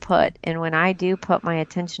 and when I do put my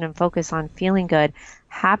attention and focus on feeling good,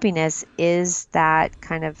 happiness is that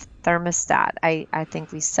kind of thermostat. I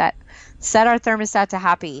think we set our thermostat to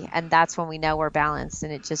happy, and that's when we know we're balanced,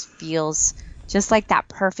 and it just feels just like that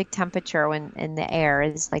perfect temperature when in the air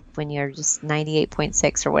is like when you're just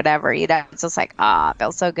 98.6 or whatever, it's just like, it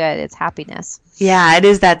feels so good. It's happiness. Yeah, it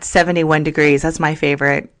is that 71 degrees. That's my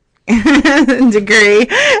favorite degree.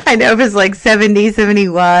 I know if it's like 70,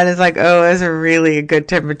 71, it's like, it's a really good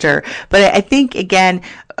temperature. But I think, again,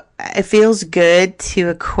 it feels good to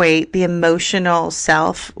equate the emotional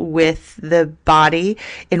self with the body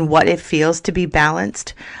in what it feels to be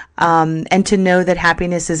balanced. And to know that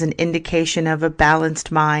happiness is an indication of a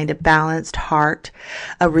balanced mind, a balanced heart,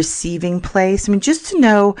 a receiving place. I mean, just to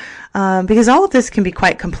know, because all of this can be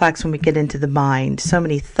quite complex when we get into the mind. So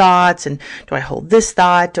many thoughts, and do I hold this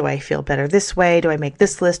thought? Do I feel better this way? Do I make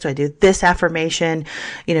this list? Do I do this affirmation?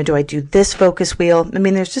 Do I do this focus wheel? I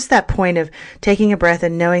mean, there's just that point of taking a breath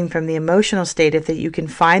and knowing from the emotional state that you can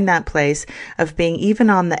find that place of being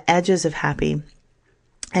even on the edges of happy.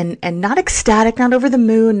 And not ecstatic, not over the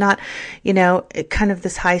moon, not, kind of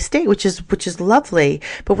this high state, which is lovely.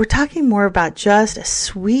 But we're talking more about just a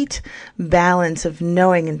sweet balance of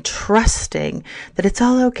knowing and trusting that it's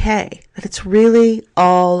all okay, that it's really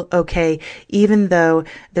all okay, even though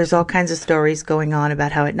there's all kinds of stories going on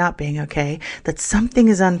about how it not being okay, that something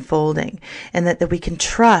is unfolding, and that we can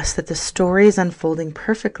trust that the story is unfolding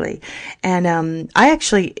perfectly. And I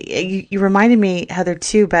actually, you reminded me, Heather,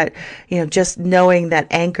 too, about, just knowing that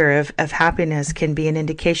anchor of happiness can be an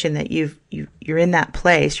indication that you're in that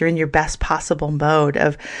place, you're in your best possible mode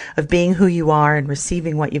of being who you are and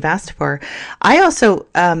receiving what you've asked for. I also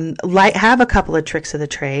have a couple of tricks of the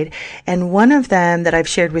trade, and one of them that I've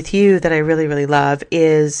shared with you that I really, really love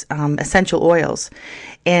is essential oils.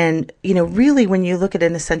 And, really when you look at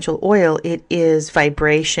an essential oil, it is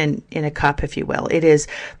vibration in a cup, if you will. It is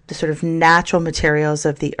the sort of natural materials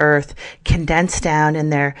of the earth condensed down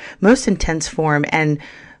in their most intense form. And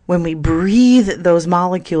when we breathe those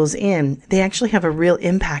molecules in, they actually have a real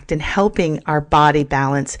impact in helping our body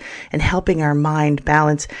balance and helping our mind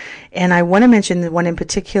balance. And I want to mention the one in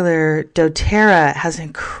particular, doTERRA has an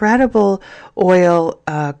incredible oil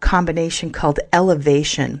combination called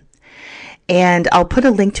Elevation. And I'll put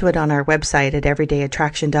a link to it on our website at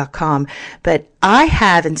everydayattraction.com. But I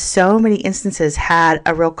have, in so many instances, had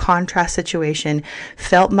a real contrast situation,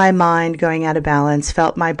 felt my mind going out of balance,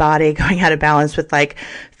 felt my body going out of balance with like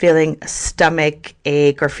feeling a stomach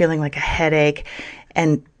ache or feeling like a headache,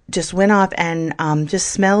 and just went off and just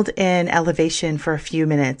smelled in Elevation for a few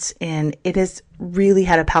minutes. And it has really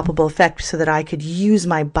had a palpable effect so that I could use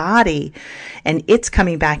my body and it's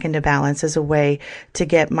coming back into balance as a way to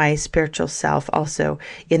get my spiritual self also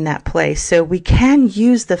in that place. So we can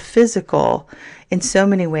use the physical in so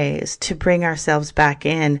many ways to bring ourselves back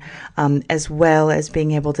in, as well as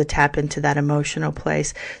being able to tap into that emotional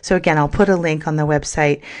place. So again, I'll put a link on the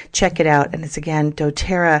website. Check it out. And it's again,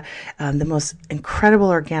 doTERRA, the most incredible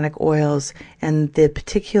organic oils, and the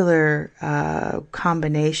particular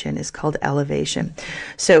combination is called Elevation.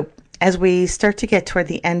 So as we start to get toward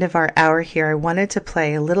the end of our hour here, I wanted to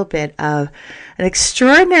play a little bit of an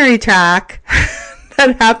extraordinary track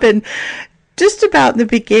that happened just about the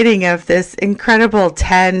beginning of this incredible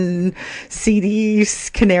 10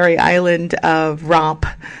 CDs Canary Island romp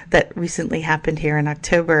that recently happened here in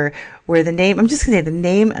October, where I'm just going to say the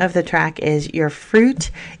name of the track is Your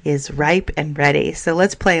Fruit is Ripe and Ready. So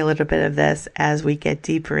let's play a little bit of this as we get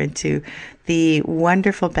deeper into the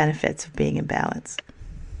wonderful benefits of being in balance.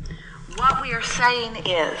 What we are saying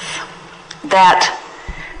is that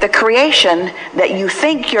the creation that you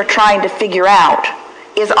think you're trying to figure out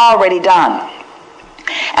is already done.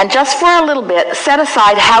 And just for a little bit, set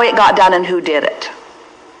aside how it got done and who did it.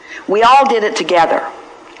 We all did it together,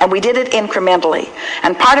 and we did it incrementally.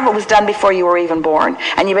 And part of it was done before you were even born,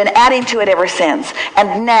 and you've been adding to it ever since.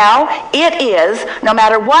 And now it is, no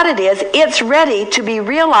matter what it is, it's ready to be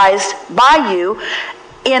realized by you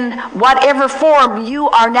in whatever form you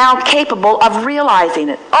are now capable of realizing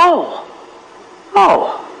it. Oh.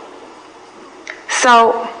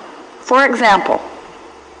 So, for example,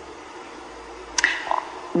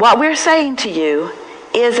 what we're saying to you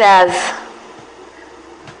is as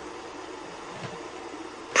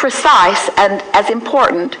precise and as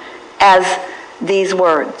important as these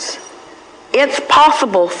words. It's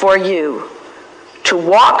possible for you to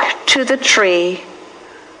walk to the tree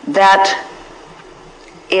that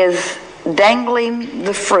is dangling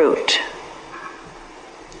the fruit,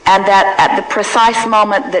 and that at the precise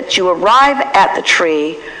moment that you arrive at the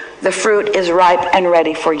tree, the fruit is ripe and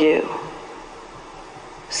ready for you.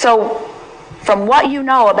 So, from what you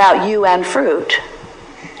know about you and fruit,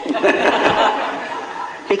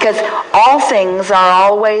 because all things are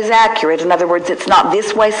always accurate. In other words, it's not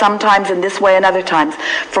this way sometimes and this way and other times.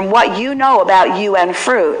 From what you know about you and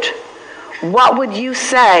fruit, what would you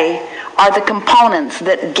say are the components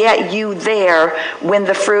that get you there when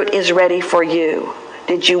the fruit is ready for you?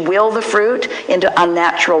 Did you will the fruit into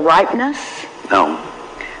unnatural ripeness? No.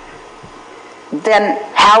 Then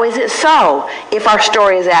how is it so, if our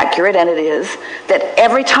story is accurate, and it is, that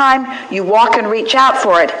every time you walk and reach out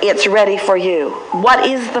for it, it's ready for you? What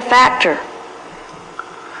is the factor?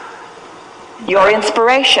 Your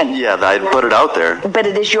inspiration. Yeah, I'd put it out there. But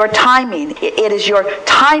it is your timing. It is your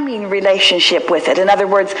timing relationship with it. In other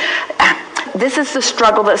words, this is the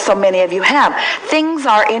struggle that so many of you have. Things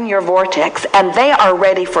are in your vortex, and they are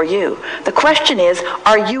ready for you. The question is,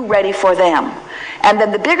 are you ready for them? And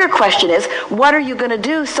then the bigger question is, what are you going to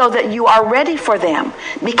do so that you are ready for them?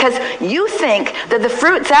 Because you think that the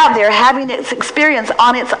fruit's out there having its experience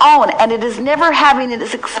on its own, and it is never having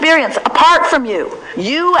its experience apart from you.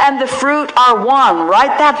 You and the fruit are one.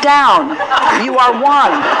 Write that down. You are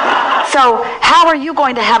one. So how are you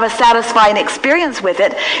going to have a satisfying experience with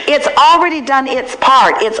it? It's already done its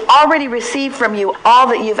part. It's already received from you all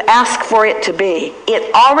that you've asked for it to be.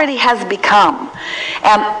 It already has become.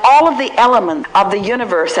 And all of the elements of the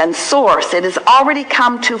universe and source, it has already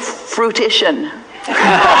come to fruition.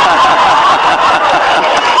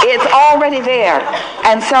 It's already there.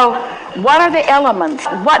 And so what are the elements?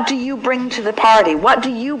 What do you bring to the party? What do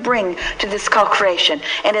you bring to this co-creation?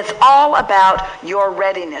 And it's all about your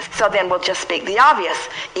readiness. So then we'll just speak the obvious.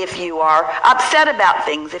 If you are upset about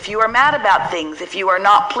things, if you are mad about things, if you are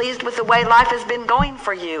not pleased with the way life has been going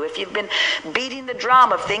for you, if you've been beating the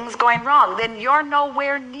drum of things going wrong, then you're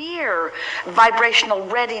nowhere near vibrational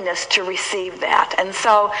readiness to receive that. And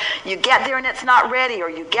so you get there and it's not ready, or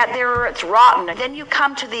you get there or it's rotten. And then you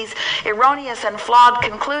come to these erroneous and flawed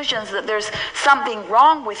conclusions that there's something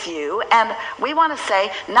wrong with you, and we want to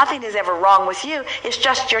say nothing is ever wrong with you. It's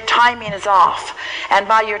just your timing is off. And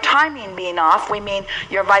by your timing being off, we mean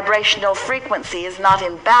your vibrational frequency is not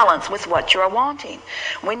in balance with what you're wanting.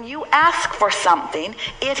 When you ask for something,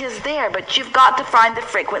 it is there, but you've got to find the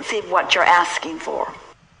frequency of what you're asking for.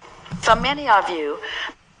 So many of you...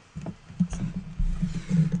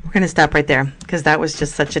 We're going to stop right there, because that was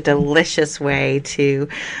just such a delicious way to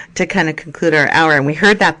kind of conclude our hour. And we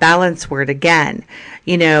heard that balance word again.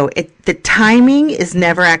 You know, the timing is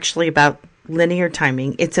never actually about linear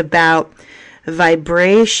timing. It's about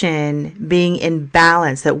vibration being in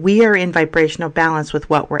balance, that we are in vibrational balance with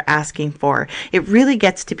what we're asking for. It really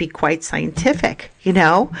gets to be quite scientific, you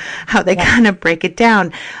know, how they kind of break it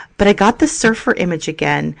down. But I got the surfer image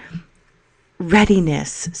again.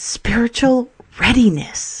 Readiness, spiritual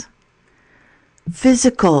readiness,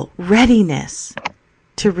 physical readiness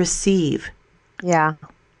to receive. Yeah.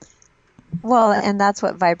 Well, and that's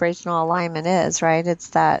what vibrational alignment is, right? It's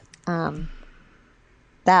that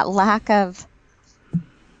that lack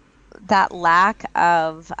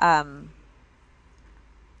of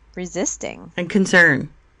resisting and concern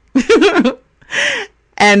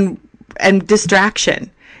and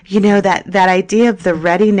distraction. You know, that idea of the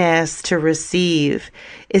readiness to receive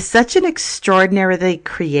is such an extraordinarily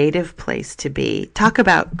creative place to be. Talk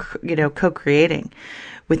about, you know, co-creating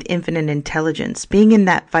with infinite intelligence, being in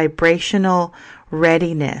that vibrational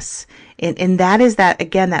readiness. And that is that,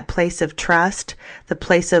 again, that place of trust, the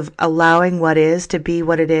place of allowing what is to be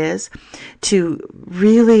what it is, to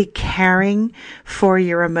really caring for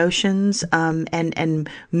your emotions, and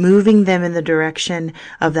moving them in the direction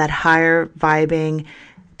of that higher vibing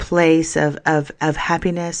place of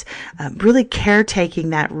happiness, really caretaking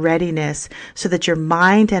that readiness so that your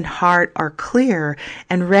mind and heart are clear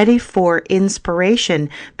and ready for inspiration,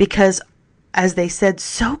 because as they said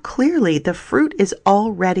so clearly, the fruit is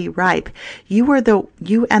already ripe. You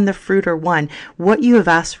and the fruit are one. What you have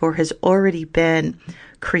asked for has already been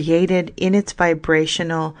created in its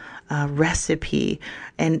vibrational recipe,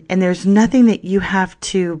 and there's nothing that you have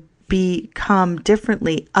to become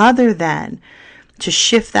differently other than to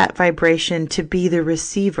shift that vibration to be the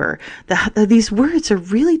receiver. These words are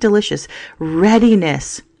really delicious.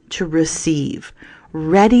 Readiness to receive.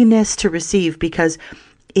 Readiness to receive, because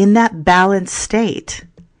in that balanced state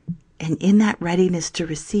and in that readiness to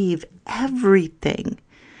receive, everything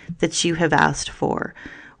that you have asked for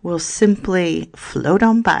will simply float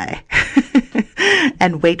on by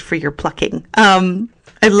and wait for your plucking. I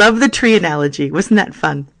love the tree analogy. Wasn't that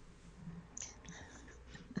fun?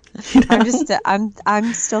 You know?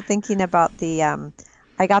 I'm still thinking about the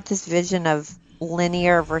I got this vision of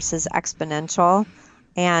linear versus exponential.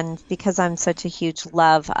 And because I'm such a huge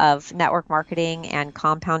love of network marketing and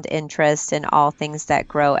compound interest and all things that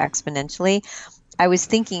grow exponentially, I was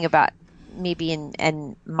thinking about maybe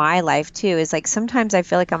in my life too, is like sometimes I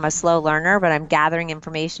feel like I'm a slow learner, but I'm gathering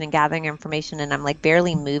information and I'm like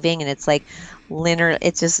barely moving, and it's like linear,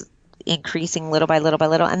 it's just increasing little by little by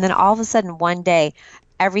little. And then all of a sudden one day,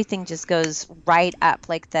 everything just goes right up,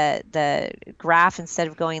 like the graph, instead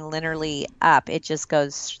of going linearly up, it just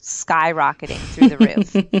goes skyrocketing through the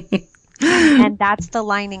roof. And that's the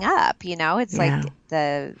lining up, it's like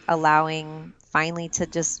the allowing finally to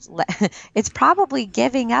just it's probably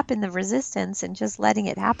giving up in the resistance and just letting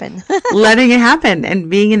it happen. Letting it happen and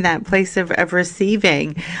being in that place of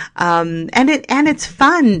receiving. And it's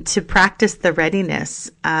fun to practice the readiness,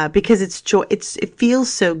 because it feels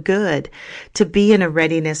so good to be in a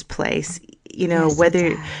readiness place.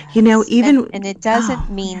 Whether, even. And it doesn't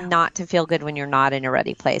mean not to feel good when you're not in a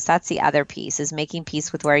ready place. That's the other piece, is making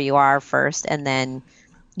peace with where you are first, and then,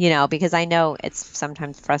 because I know it's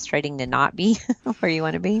sometimes frustrating to not be where you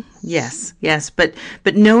want to be. Yes. But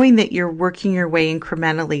knowing that you're working your way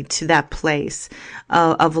incrementally to that place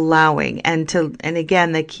of allowing, and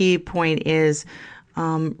again, the key point is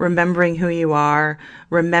remembering who you are,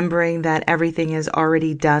 remembering that everything is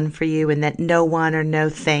already done for you, and that no one or no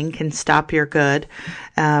thing can stop your good.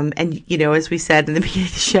 And, as we said in the beginning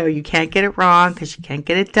of the show, you can't get it wrong because you can't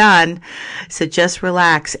get it done. So just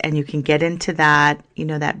relax, and you can get into that,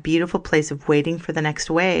 that beautiful place of waiting for the next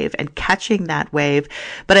wave and catching that wave.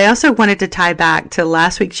 But I also wanted to tie back to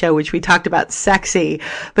last week's show, which we talked about sexy,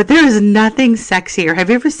 but there is nothing sexier. Have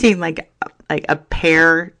you ever seen like a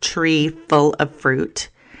pear tree full of fruit?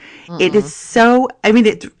 It is so,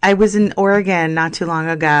 I was in Oregon not too long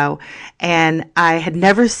ago, and I had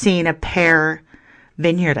never seen a pear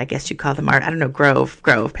vineyard, I guess you call them, art. I don't know,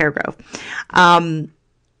 pear grove. And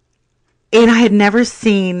I had never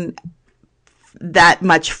seen that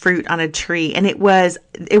much fruit on a tree, and it was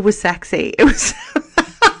sexy. It was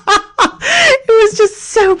it was just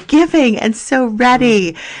so giving and so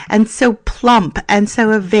ready and so plump and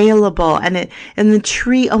so available, and the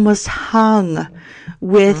tree almost hung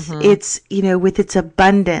with its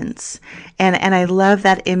abundance. And I love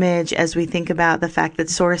that image as we think about the fact that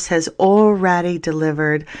Source has already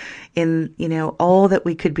delivered in, all that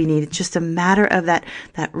we could be needed. It's just a matter of that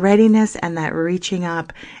readiness and that reaching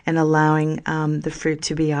up and allowing the fruit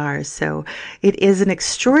to be ours. So it is an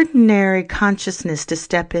extraordinary consciousness to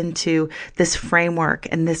step into this framework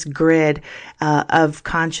and this grid of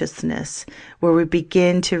consciousness, where we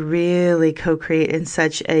begin to really co-create in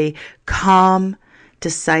such a calm,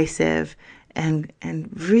 decisive, and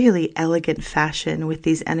really elegant fashion with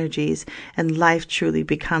these energies, and life truly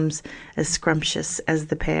becomes as scrumptious as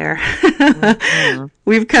the pear.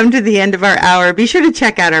 We've come to the end of our hour. Be sure to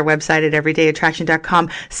check out our website at everydayattraction.com.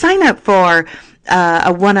 Sign up for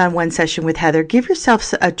a one-on-one session with Heather. Give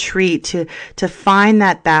yourself a treat to find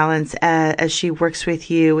that balance as she works with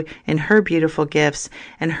you in her beautiful gifts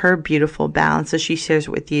and her beautiful balance as she shares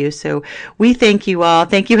with you. So we thank you all.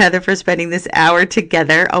 Thank you, Heather, for spending this hour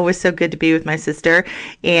together. Always so good to be with my sister.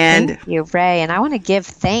 And thank you, Ray. And I want to give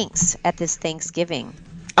thanks at this Thanksgiving.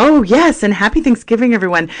 Oh, yes. And happy Thanksgiving,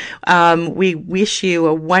 everyone. We wish you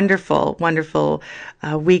a wonderful, wonderful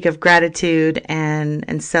week of gratitude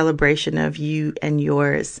and celebration of you and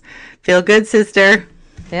yours. Feel good, sister.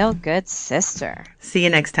 Feel good, sister. See you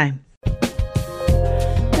next time.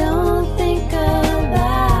 Don't think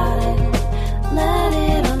about it. Let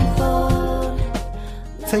it unfold.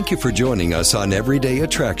 Thank you for joining us on Everyday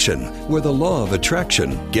Attraction, where the law of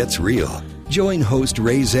attraction gets real. Join host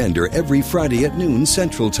Ray Zander every Friday at noon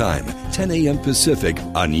Central Time, 10 a.m. Pacific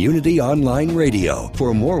on Unity Online Radio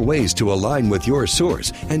for more ways to align with your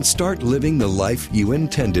source and start living the life you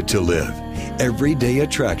intended to live. Everyday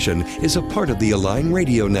Attraction is a part of the Align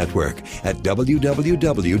Radio Network at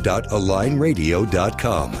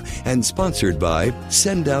www.alignradio.com and sponsored by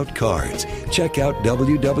Send Out Cards. Check out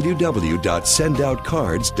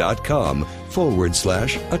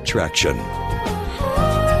www.sendoutcards.com/attraction.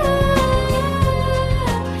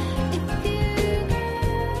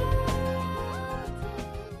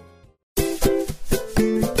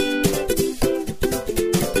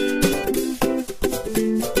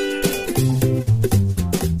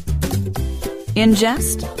 In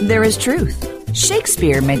jest, there is truth.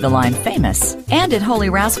 Shakespeare made the line famous. And at Holy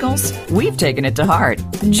Rascals, we've taken it to heart.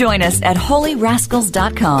 Join us at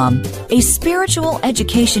holyrascals.com, a spiritual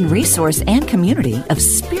education resource and community of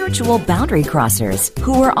spiritual boundary crossers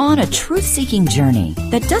who are on a truth-seeking journey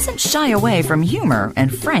that doesn't shy away from humor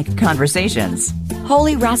and frank conversations.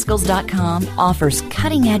 holyrascals.com offers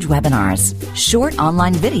cutting-edge webinars, short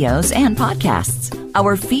online videos, and podcasts.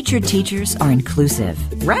 Our featured teachers are inclusive,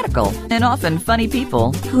 radical, and often funny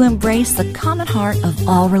people who embrace the common heart of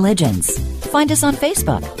all religions. Find us on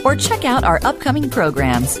Facebook or check out our upcoming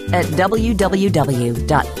programs at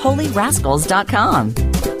www.holyrascals.com.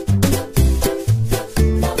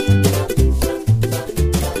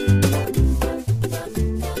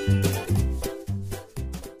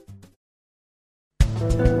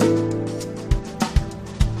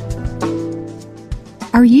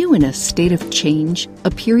 Are you in a state of change,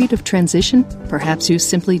 a period of transition? Perhaps you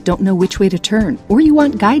simply don't know which way to turn, or you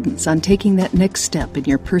want guidance on taking that next step in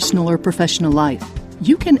your personal or professional life.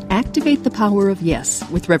 You can activate the power of yes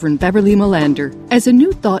with Reverend Beverly Melander. As a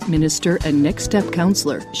new thought minister and next step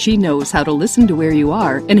counselor, she knows how to listen to where you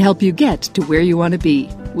are and help you get to where you want to be.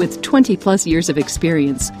 With 20 plus years of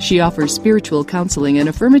experience, she offers spiritual counseling and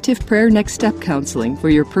affirmative prayer next step counseling for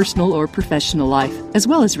your personal or professional life, as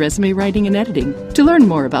well as resume writing and editing. To learn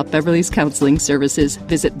more about Beverly's counseling services,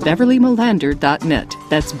 visit BeverlyMolander.net.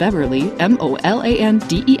 That's Beverly,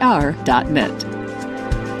 MOLANDER.net.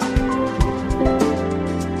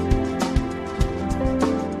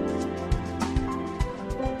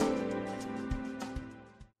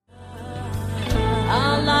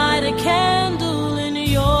 I'll light a candle in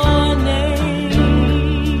your name.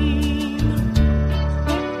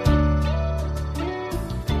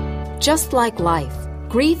 Just like life,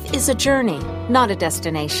 grief is a journey, not a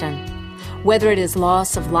destination. Whether it is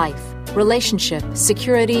loss of life, relationship,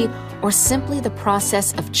 security, or simply the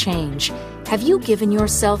process of change, have you given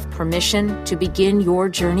yourself permission to begin your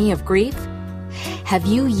journey of grief? Have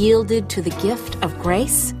you yielded to the gift of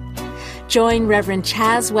grace? Join Reverend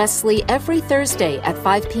Chaz Wesley every Thursday at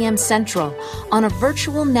 5 p.m. Central on a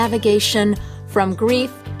virtual navigation from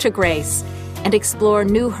grief to grace and explore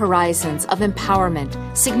new horizons of empowerment,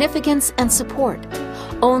 significance, and support.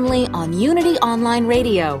 Only on Unity Online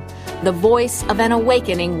Radio, the voice of an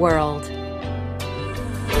awakening world.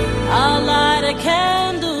 I'll light a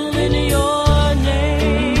candle in your name.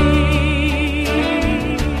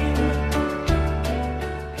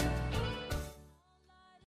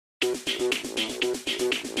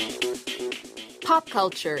 Pop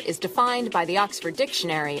culture is defined by the Oxford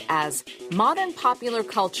Dictionary as modern popular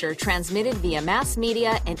culture transmitted via mass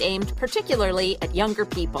media and aimed particularly at younger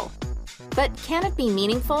people. But can it be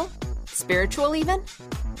meaningful? Spiritual even?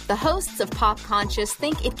 The hosts of Pop Conscious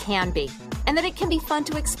think it can be, and that it can be fun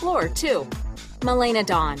to explore too. Milena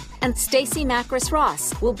Dawn and Stacey Macris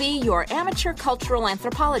Ross will be your amateur cultural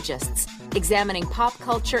anthropologists, examining pop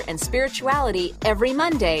culture and spirituality every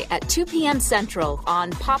Monday at 2 p.m. Central on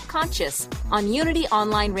Pop Conscious on Unity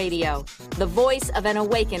Online Radio, the voice of an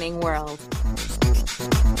awakening world.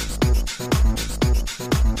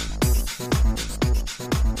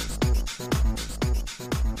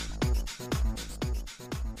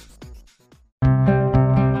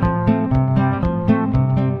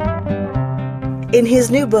 In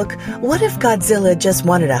his new book, What If Godzilla Just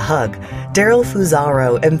Wanted a Hug?, Daryl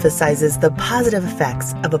Fusaro emphasizes the positive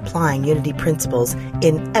effects of applying Unity principles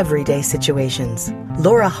in everyday situations.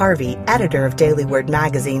 Laura Harvey, editor of Daily Word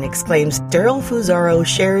magazine, exclaims Daryl Fusaro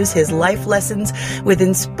shares his life lessons with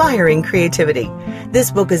inspiring creativity.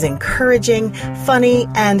 This book is encouraging, funny,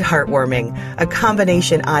 and heartwarming, a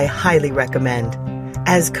combination I highly recommend.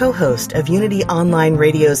 As co-host of Unity Online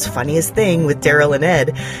Radio's Funniest Thing with Daryl and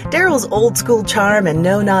Ed, Daryl's old-school charm and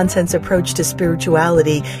no-nonsense approach to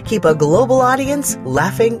spirituality keep a global audience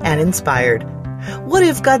laughing and inspired. What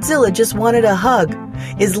If Godzilla Just Wanted a Hug?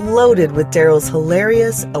 Is loaded with Daryl's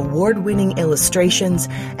hilarious, award-winning illustrations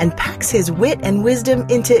and packs his wit and wisdom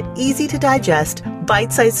into easy-to-digest,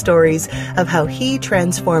 bite-sized stories of how he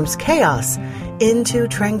transforms chaos into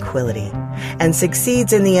tranquility and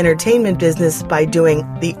succeeds in the entertainment business by doing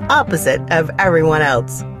the opposite of everyone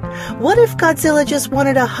else. What If Godzilla Just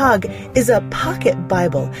Wanted a Hug? Is a pocket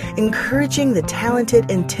Bible encouraging the talented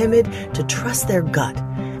and timid to trust their gut,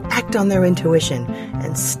 act on their intuition,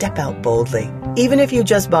 and step out boldly. Even if you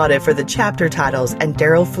just bought it for the chapter titles and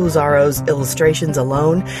Daryl Fusaro's illustrations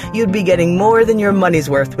alone, you'd be getting more than your money's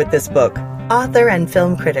worth with this book. Author and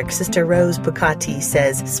film critic Sister Rose Bucati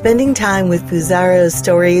says, spending time with Fusaro's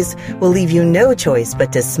stories will leave you no choice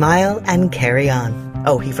but to smile and carry on.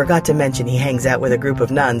 Oh, he forgot to mention he hangs out with a group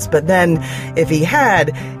of nuns, but then, if he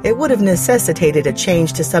had, it would have necessitated a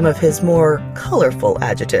change to some of his more colorful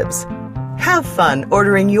adjectives. Have fun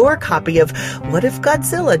ordering your copy of What If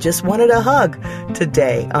Godzilla Just Wanted a Hug?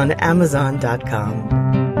 Today on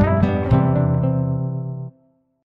Amazon.com.